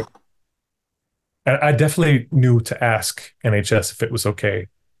understanding. And I definitely knew to ask NHS if it was okay.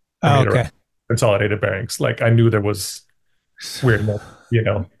 Okay. Consolidated Bearings. Like I knew there was weirdness,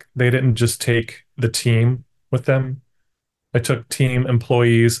 they didn't just take the team with them. They took team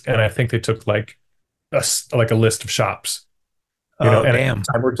employees, and I think they took like a list of shops. And damn.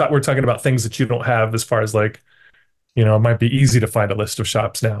 We're talking about things that you don't have as far as like, it might be easy to find a list of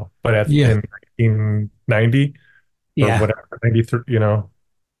shops now, but in 1990 or whatever, 93,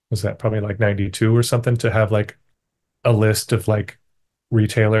 was that probably like 92 or something, to have like a list of like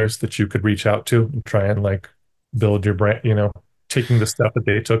retailers that you could reach out to and try and like build your brand, taking the stuff that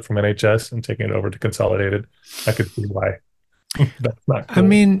they took from NHS and taking it over to Consolidated. I could see why. That's not cool. I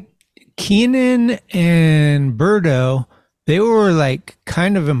mean, Keenan and Birdo, they were like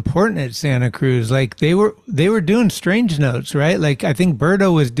kind of important at Santa Cruz. Like they were doing Strange Notes, right? Like I think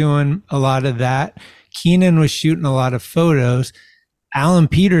Birdo was doing a lot of that. Keenan was shooting a lot of photos. Alan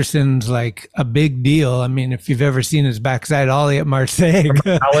Peterson's like a big deal. I mean, if you've ever seen his backside ollie at Marseille,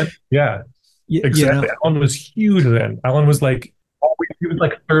 Alan, yeah, exactly. Alan was huge then. Alan was like, he was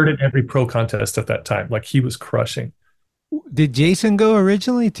like third in every pro contest at that time. Like he was crushing. Did Jason go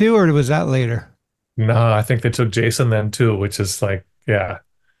originally too, or was that later? No, I think they took Jason then too, which is like, yeah.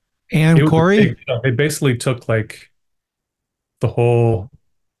 And Corey? They basically took like the whole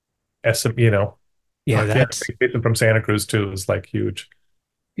SM, Yeah, that's Jason from Santa Cruz too is like huge.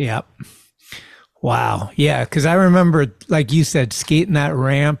 Yeah. Wow. Yeah, because I remember, like you said, skating that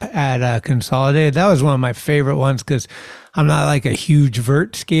ramp at Consolidated. That was one of my favorite ones because I'm not like a huge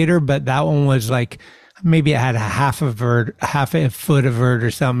vert skater, but that one was like maybe it had a half a foot of vert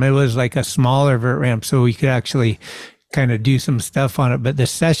or something. It was like a smaller vert ramp, so we could actually kind of do some stuff on it. But the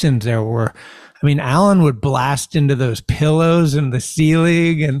sessions there were, I mean, Alan would blast into those pillows in the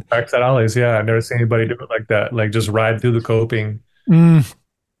ceiling and backside ollies. Yeah, I've never seen anybody do it like that. Like just ride through the coping.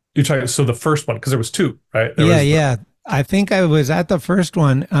 You try. So the first one, because there was two, right? Yeah. I think I was at the first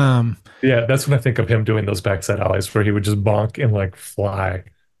one. Yeah, that's when I think of him doing those backside ollies where he would just bonk and like fly.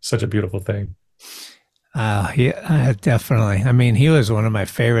 Such a beautiful thing. Yeah, definitely. I mean, he was one of my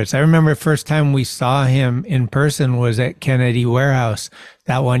favorites. I remember first time we saw him in person was at Kennedy Warehouse.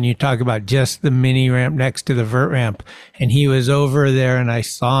 That one you talk about, just the mini ramp next to the vert ramp. And he was over there and I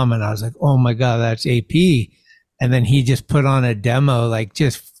saw him and I was like, oh my God, that's AP. And then he just put on a demo, like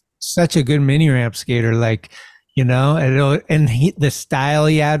just such a good mini ramp skater, like, and the style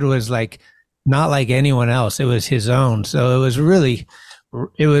he had was like, not like anyone else. It was his own. So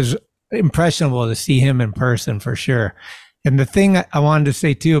it was impressionable to see him in person for sure. And the thing I wanted to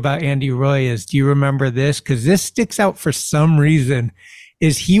say too about Andy Roy is, do you remember this? Because this sticks out for some reason,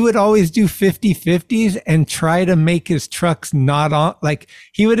 is he would always do 50-50s and try to make his trucks not on, like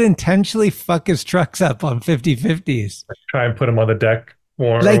he would intentionally fuck his trucks up on 50-50s. Try and put them on the deck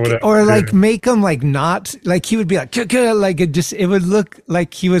more or like make them like not, like he would be like it would look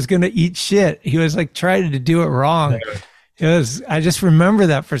like he was going to eat shit. He was like trying to do it wrong. Yeah. I just remember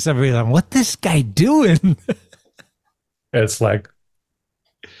that for some reason. What this guy doing? It's like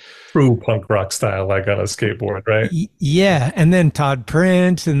true punk rock style, like on a skateboard, right? Yeah. And then Todd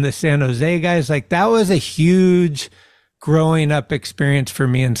Prince and the San Jose guys, like that was a huge growing up experience for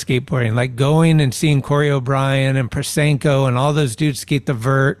me in skateboarding, like going and seeing Corey O'Brien and Prasenko and all those dudes skate the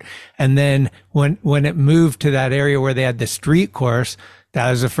vert. And then when it moved to that area where they had the street course, that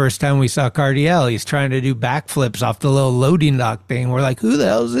was the first time we saw Cardiel. He's trying to do backflips off the little loading dock thing. We're like, who the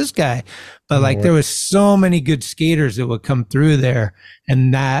hell is this guy? But like there was so many good skaters that would come through there.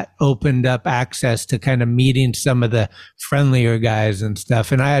 And that opened up access to kind of meeting some of the friendlier guys and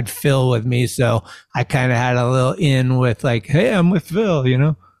stuff. And I had Phil with me. So I kind of had a little in with like, hey, I'm with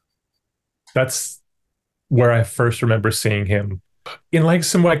Phil, That's where I first remember seeing him in like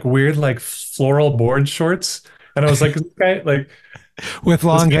some like weird, like floral board shorts. And I was like, this guy, like, with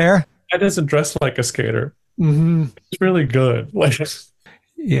long hair, that doesn't dress like a skater. Mm-hmm. It's really good. Like,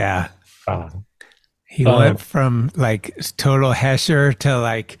 yeah. He went from like total Hesher to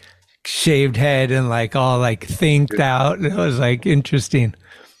like shaved head and like all like thinked out. It was like interesting.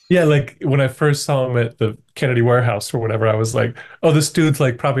 Yeah, like when I first saw him at the Kennedy Warehouse or whatever, I was like, oh, this dude's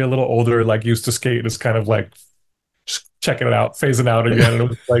like probably a little older, like used to skate, is kind of like just checking it out, phasing out again. And it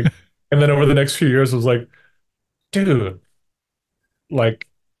was like, and then over the next few years, it was like, dude, like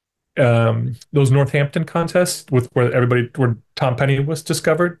those Northampton contests where Tom Penny was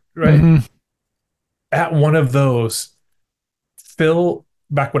discovered, right? Mm-hmm. At one of those, Phil,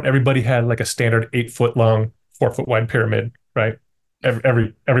 back when everybody had like a standard 8-foot long, 4-foot wide pyramid, right?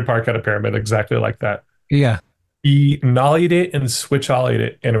 Every park had a pyramid exactly like that. Yeah. He nollied it and switch ollied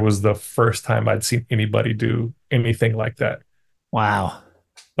it, and it was the first time I'd seen anybody do anything like that. Wow.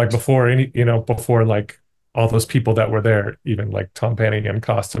 Like before before like all those people that were there, even like Tom Penny and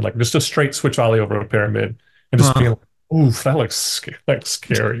Costin, like just a straight switch ollie over a pyramid and just being like, oof, that looks like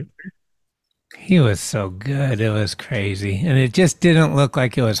scary. He was so good. It was crazy. And it just didn't look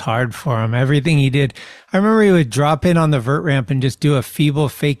like it was hard for him. Everything he did. I remember he would drop in on the vert ramp and just do a feeble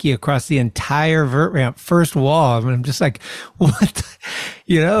fakie across the entire vert ramp, first wall. I mean, I'm just like, what?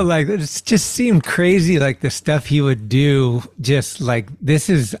 Like it just seemed crazy. Like the stuff he would do, just like,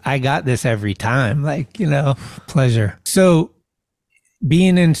 I got this every time. Like, pleasure. So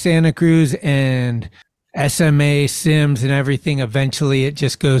being in Santa Cruz and SMA, Sims, and everything, eventually it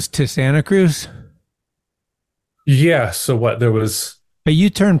just goes to Santa Cruz? Yeah, so what, there was... But you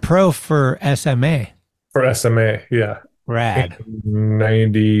turned pro for SMA. For SMA, yeah. Rad. In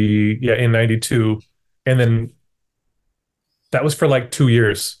 92. And then that was for like 2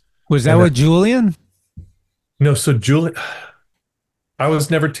 years. Was that with Julian? No, so Julian... I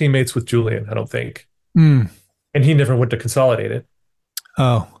was never teammates with Julian, I don't think. Mm. And he never went to Consolidated.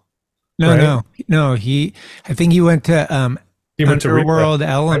 Oh, no, right? no. I think he went to He went to Underworld Real,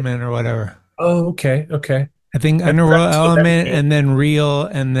 Element right? or whatever. Oh, okay. I think And Underworld so Element and then Real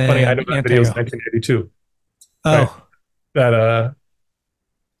and funny, I then know that video is Anti-Hero. 1982. Right? Oh, That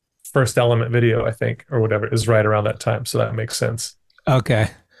first Element video, I think, or whatever, is right around that time. So that makes sense. okay.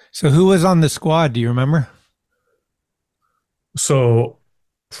 So who was on the squad? Do you remember? So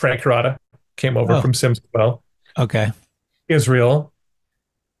Frank Rada came over from Sims as well. Okay. Israel,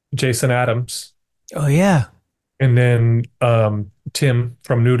 Jason Adams, Oh yeah. and then Tim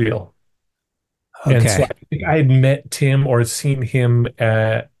from New Deal. And so Okay. I think I had met Tim or seen him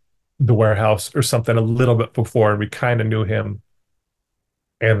at the warehouse or something a little bit before, and we kind of knew him.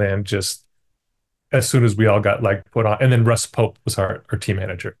 And then just as soon as we all got like put on, and then Russ Pope was our team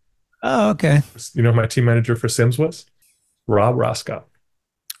manager. Oh, okay. You know who my team manager for Sims was? Rob Roscott.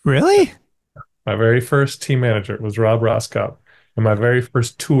 Really? My very first team manager was Rob Roscott. And my very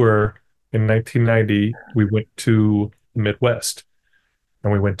first tour in 1990, we went to the Midwest,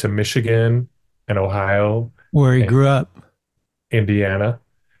 and we went to Michigan and Ohio, Where he grew up. Indiana.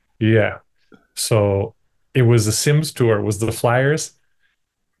 Yeah. So it was a Sims tour, it was the flyers,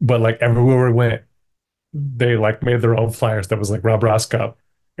 but like everywhere we went, they like made their own flyers that was like Rob Roscott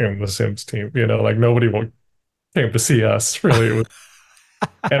and the Sims team. Like nobody came to see us really. It was,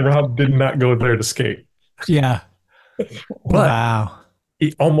 and Rob did not go there to skate. Yeah. But wow.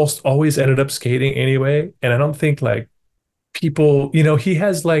 he almost always ended up skating anyway. And I don't think like people, he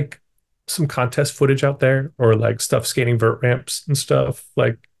has like some contest footage out there or like stuff skating vert ramps and stuff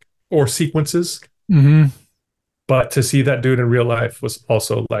like, or sequences. Mm-hmm. But to see that dude in real life was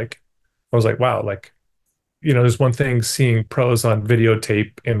also like, I was like, wow, like, there's one thing seeing pros on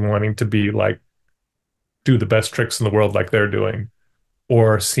videotape and wanting to be like, do the best tricks in the world like they're doing,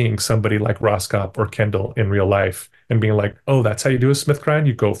 or seeing somebody like Roscop or Kendall in real life and being like, oh, that's how you do a Smith grind?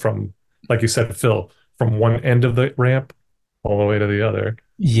 You go from, like you said, Phil, from one end of the ramp all the way to the other.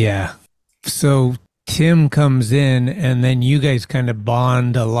 Yeah. So Tim comes in and then you guys kind of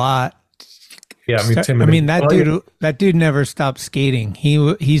bond a lot. Yeah, I mean, Tim. That dude never stopped skating.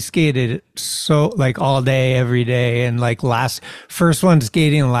 He skated so like all day, every day, and like first one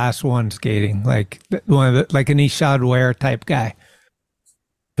skating, last one skating, like one of the, like an Ishad Ware type guy.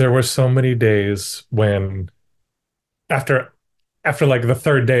 There were so many days when, after like the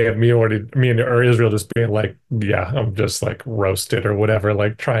third day of me or Israel just being like, yeah, I'm just like roasted or whatever.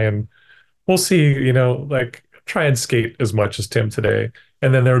 Like we'll see, like try and skate as much as Tim today.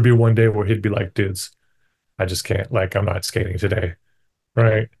 And then there would be one day where he'd be like, dudes, I just can't, like, I'm not skating today.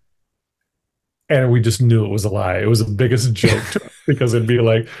 Right. And we just knew it was a lie. It was the biggest joke to us because it'd be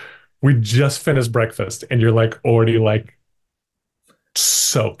like, we just finished breakfast and you're like already like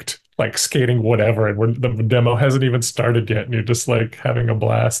soaked, like skating whatever. And the demo hasn't even started yet. And you're just like having a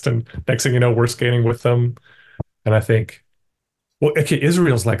blast. And next thing you know, we're skating with them. And I think, well, okay,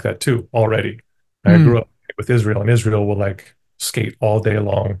 Israel's like that too already. I grew up with Israel, and Israel will like skate all day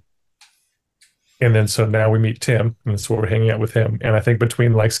long. And then so now we meet Tim, and so we're hanging out with him. And I think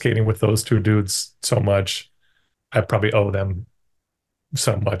between like skating with those two dudes so much, I probably owe them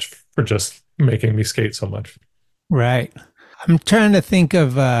so much for just making me skate so much. Right. I'm trying to think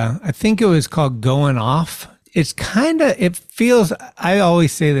of I think it was called Going Off. It's it feels, I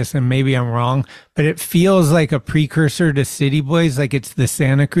always say this and maybe I'm wrong, but it feels like a precursor to City Boys, like it's the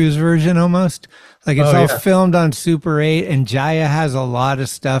Santa Cruz version almost. Like it's all filmed on Super 8 and Jaya has a lot of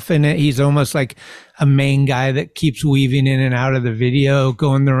stuff in it. He's almost like a main guy that keeps weaving in and out of the video,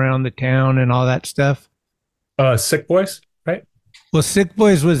 going around the town and all that stuff. Sick Boys, right? Well, Sick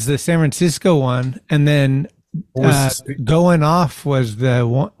Boys was the San Francisco one, and then Going Off was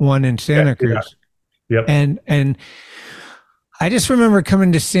the one in Santa Cruz. Yeah. Yep. And I just remember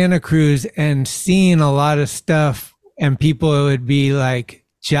coming to Santa Cruz and seeing a lot of stuff, and people would be like,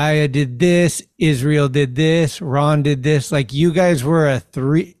 Jaya did this, Israel did this, Ron did this. Like you guys were a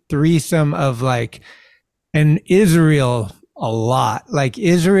threesome of like, and Israel a lot. Like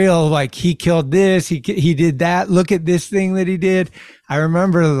Israel, like he killed this, he did that. Look at this thing that he did. I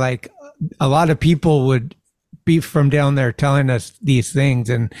remember like a lot of people would be from down there telling us these things,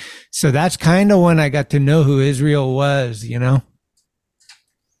 and so that's kind of when I got to know who Israel was.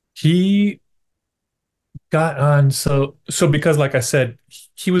 He got on so because like I said,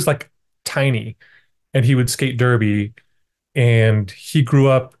 he was like tiny and he would skate derby, and he grew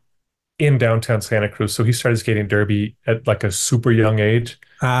up in downtown Santa Cruz, so he started skating derby at like a super young age.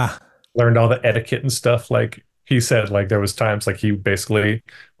 Learned all the etiquette and stuff. Like he said, like there was times like he basically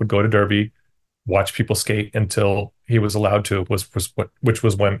would go to derby, watch people skate until he was allowed to which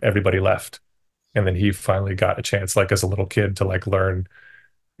was when everybody left. And then he finally got a chance, like as a little kid, to like learn.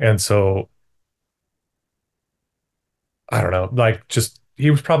 And so I don't know, like just he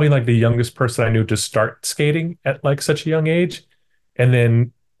was probably like the youngest person I knew to start skating at like such a young age. And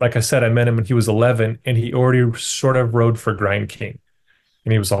then, like I said, I met him when he was 11 and he already sort of rode for Grind King.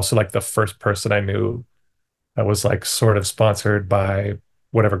 And he was also like the first person I knew that was like sort of sponsored by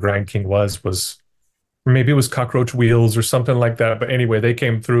whatever Grind King was, or maybe it was Cockroach Wheels or something like that. But anyway, they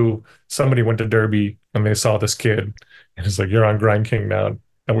came through. Somebody went to Derby and they saw this kid and it's like, you're on Grind King now.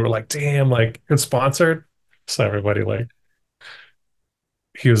 And we were like, damn, like it's sponsored. So everybody like,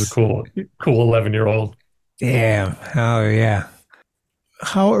 he was a cool 11-year-old. Damn. Oh yeah.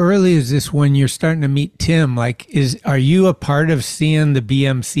 How early is this when you're starting to meet Tim? Like, are you a part of seeing the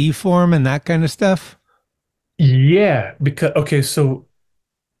BMC form and that kind of stuff? Yeah, because okay, so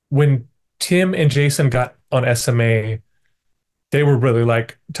when Tim and Jason got on SMA, they were really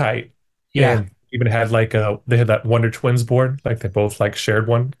like tight. Yeah. And even had like they had that Wonder Twins board, like they both like shared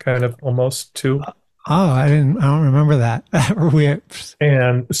one kind of almost too. Oh, I don't remember that.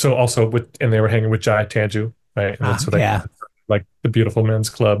 And so also and they were hanging with Jai Tanju, right? And so they like the Beautiful Men's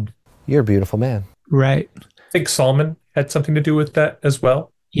Club. You're a beautiful man. Right. I think Salman had something to do with that as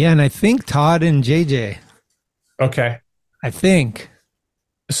well. Yeah, and I think Todd and JJ. Okay. I think.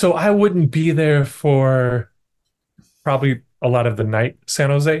 So I wouldn't be there for probably a lot of the night San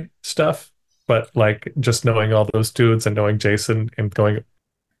Jose stuff, but like just knowing all those dudes and knowing Jason and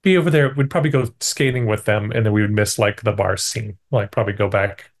be over there, we'd probably go skating with them, and then we would miss like the bar scene, like probably go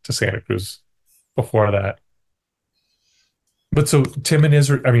back to Santa Cruz before that. But so Tim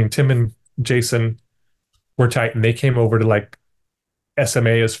and Jason were tight, and they came over to like SMA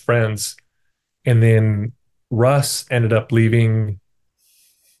as friends, and then Russ ended up leaving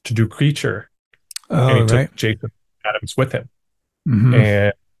to do Creature, and he took Jason Adams with him. Mm-hmm.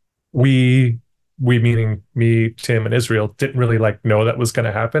 And we meaning me, Tim, and Israel, didn't really like know that was going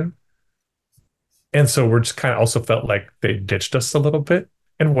to happen. And so we're just kind of also felt like they ditched us a little bit,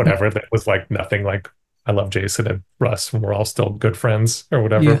 and whatever. That was like nothing. Like I love Jason and Russ, and we're all still good friends or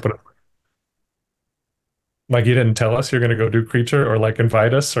whatever. Yeah. But like you didn't tell us you're going to go do Creature or like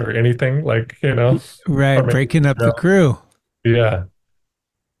invite us or anything, like, you know. Right, breaking up the crew. Yeah.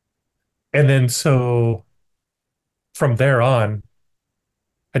 And then so from there on,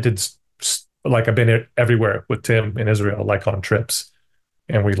 I did like I've been everywhere with Tim and Israel, like on trips,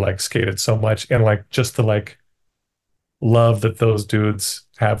 and we like skated so much, and like just the like love that those dudes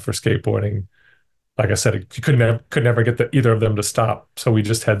have for skateboarding. Like I said, you could never get either of them to stop. So we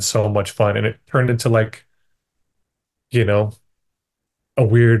just had so much fun, and it turned into like, you know, a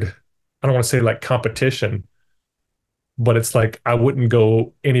weird, I don't want to say like competition, but it's like I wouldn't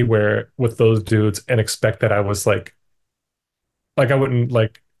go anywhere with those dudes and expect that I was like I wouldn't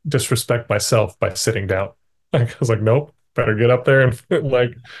like disrespect myself by sitting down. Like I was like, nope, better get up there and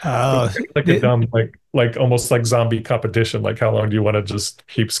like a dumb like almost like zombie competition. Like how long do you want to just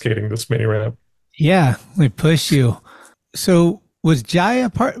keep skating this mini ramp? Yeah, they push you. So was Jaya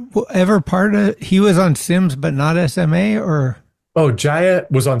ever part of? He was on Sims but not SMA, or? Oh, Jaya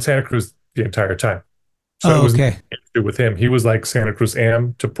was on Santa Cruz the entire time. So it was okay. nothing to do with him. He was like Santa Cruz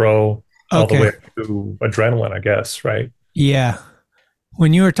Am to Pro all the way to Adrenaline, I guess, right? Yeah.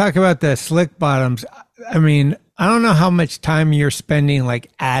 When you were talking about the slick bottoms, I mean, I don't know how much time you're spending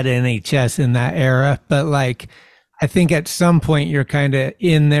like at NHS in that era, but like I think at some point you're kind of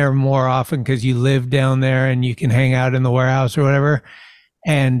in there more often because you live down there and you can hang out in the warehouse or whatever.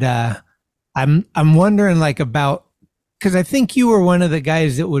 And I'm wondering like about, because I think you were one of the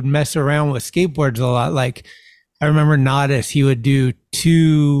guys that would mess around with skateboards a lot. Like I remember Nodis, he would do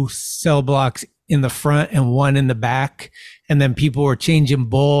 2 cell blocks in the front and 1 in the back. And then people were changing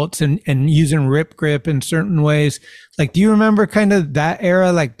bolts and using rip grip in certain ways. Like, do you remember kind of that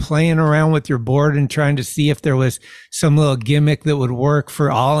era, like playing around with your board and trying to see if there was some little gimmick that would work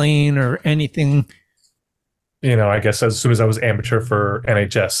for olling or anything? You know, I guess as soon as I was amateur for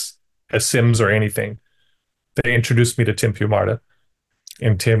NHS, as Sims or anything, they introduced me to Tim Pumarta.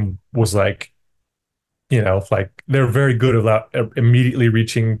 And Tim was like, you know, like they're very good about immediately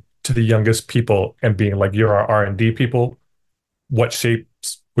reaching to the youngest people and being like, you're our R&D people. What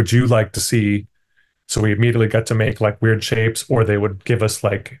shapes would you like to see? So we immediately got to make like weird shapes, or they would give us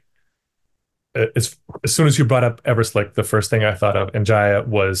like, as soon as you brought up Everslick, the first thing I thought of and Jaya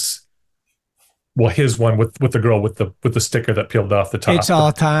was, well, his one with the girl with the sticker that peeled off the top. It's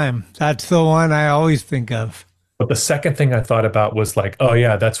all time. That's the one I always think of. But the second thing I thought about was like, oh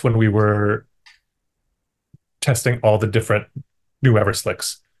yeah, that's when we were testing all the different new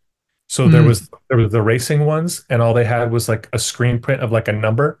Everslicks. So there was the racing ones, and all they had was like a screen print of like a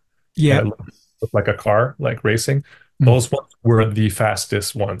number. Yeah. And it looked like a car, like racing. Those ones were the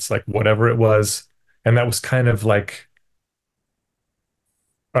fastest ones, like whatever it was. And that was kind of like,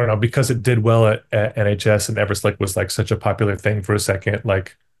 I don't know, because it did well at NHS and Everslick was like such a popular thing for a second,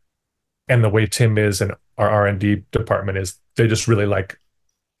 like, and the way Tim is and our R&D department is, they just really like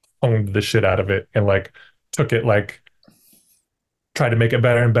owned the shit out of it and like took it, like tried to make it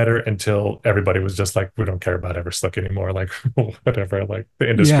better and better until everybody was just like, we don't care about Everslick anymore. Like whatever, like the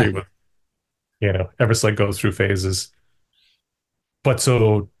industry was, Everslick goes through phases. But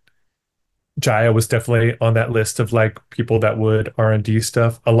so Jaya was definitely on that list of like people that would R&D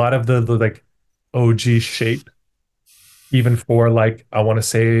stuff. A lot of the like OG shape, even for like, I want to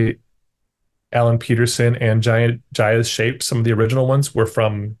say Alan Peterson and Jaya's shape, some of the original ones were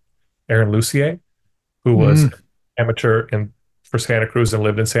from Aaron Lucier, who was amateur for Santa Cruz and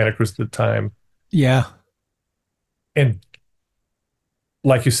lived in Santa Cruz at the time. Yeah. And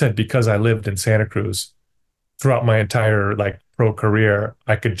like you said, because I lived in Santa Cruz throughout my entire like pro career,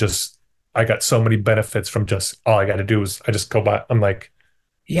 I got so many benefits from just, all I got to do is I just go by. I'm like,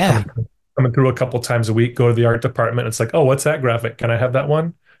 coming through a couple times a week, go to the art department. It's like, oh, what's that graphic? Can I have that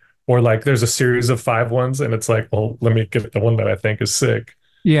one? Or like, there's a series of 5 ones, and it's like, well, let me get the one that I think is sick.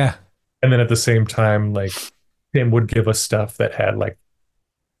 Yeah. And then at the same time, like Tim would give us stuff that had like,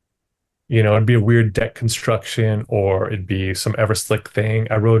 it'd be a weird deck construction, or it'd be some Everslick thing.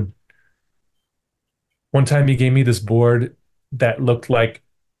 I rode one time, he gave me this board that looked like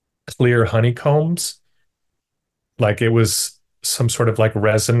clear honeycombs. Like it was some sort of like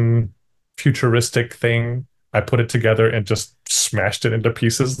resin futuristic thing. I put it together and just smashed it into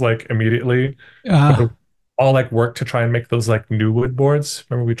pieces like immediately. All like work to try and make those like new wood boards.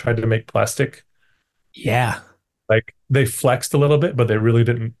 Remember we tried to make plastic? Yeah. Like they flexed a little bit, but they really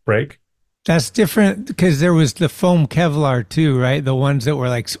didn't break. That's different because there was the foam Kevlar too, right? The ones that were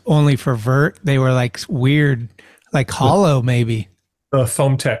like only for vert. They were like weird, like hollow maybe. The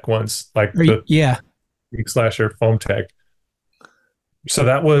foam tech ones, like Geek Slasher foam tech. So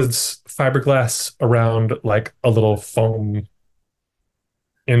that was fiberglass around like a little foam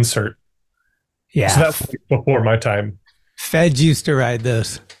insert. Yeah. So that was before my time. Feds used to ride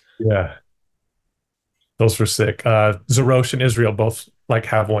those. Yeah. Those were sick. Zerosh and Israel both like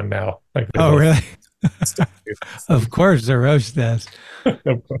have one now. Like oh, really? Of course, Zerosh does.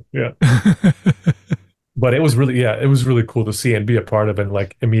 Yeah. But it was really cool to see and be a part of, and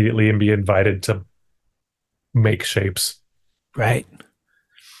like immediately and be invited to make shapes. Right.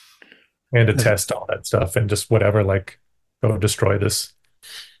 And to test all that stuff and just whatever, like go destroy this.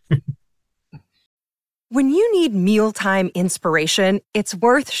 When you need mealtime inspiration, it's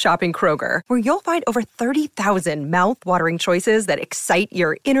worth shopping Kroger, where you'll find over 30,000 mouth-watering choices that excite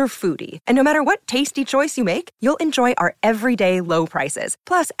your inner foodie. And no matter what tasty choice you make, you'll enjoy our everyday low prices,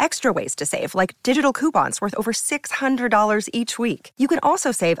 plus extra ways to save, like digital coupons worth over $600 each week. You can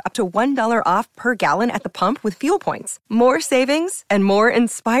also save up to $1 off per gallon at the pump with fuel points. More savings and more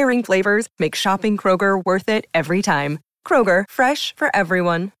inspiring flavors make shopping Kroger worth it every time. Kroger, fresh for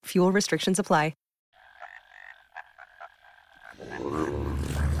everyone. Fuel restrictions apply.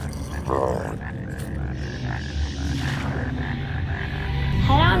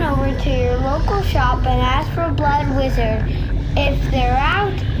 Head on over to your local shop and ask for Blood Wizard. If they're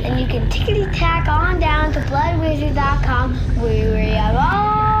out, then you can tickety-tack on down to bloodwizard.com, where you have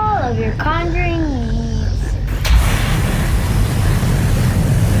all of your conjuring needs.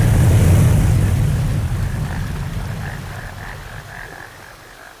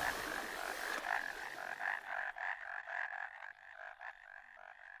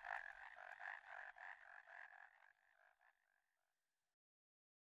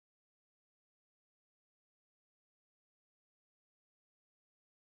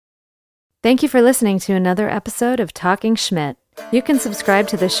 Thank you for listening to another episode of Talkin Schmit. You can subscribe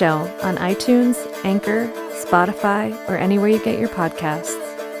to the show on iTunes, Anchor, Spotify, or anywhere you get your podcasts.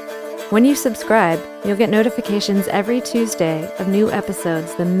 When you subscribe, you'll get notifications every Tuesday of new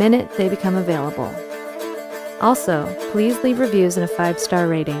episodes the minute they become available. Also, please leave reviews and a 5-star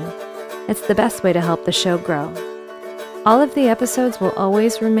rating. It's the best way to help the show grow. All of the episodes will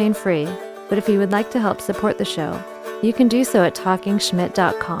always remain free, but if you would like to help support the show, you can do so at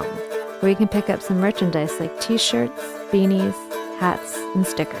talkinschmit.com. where you can pick up some merchandise like t-shirts, beanies, hats, and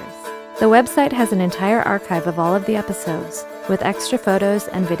stickers. The website has an entire archive of all of the episodes, with extra photos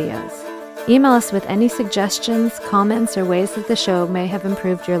and videos. Email us with any suggestions, comments, or ways that the show may have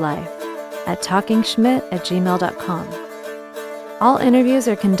improved your life at talkingschmit@gmail.com. All interviews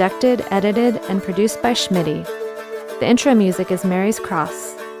are conducted, edited, and produced by Schmitty. The intro music is Mary's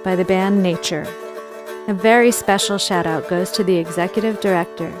Cross, by the band Nature. A very special shout out goes to the executive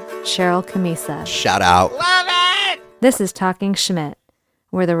director, Cheryl Camisa. Shout out. Love it! This is Talking Schmit,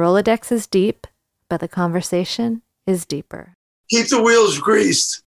 where the Rolodex is deep, but the conversation is deeper. Keep the wheels greased.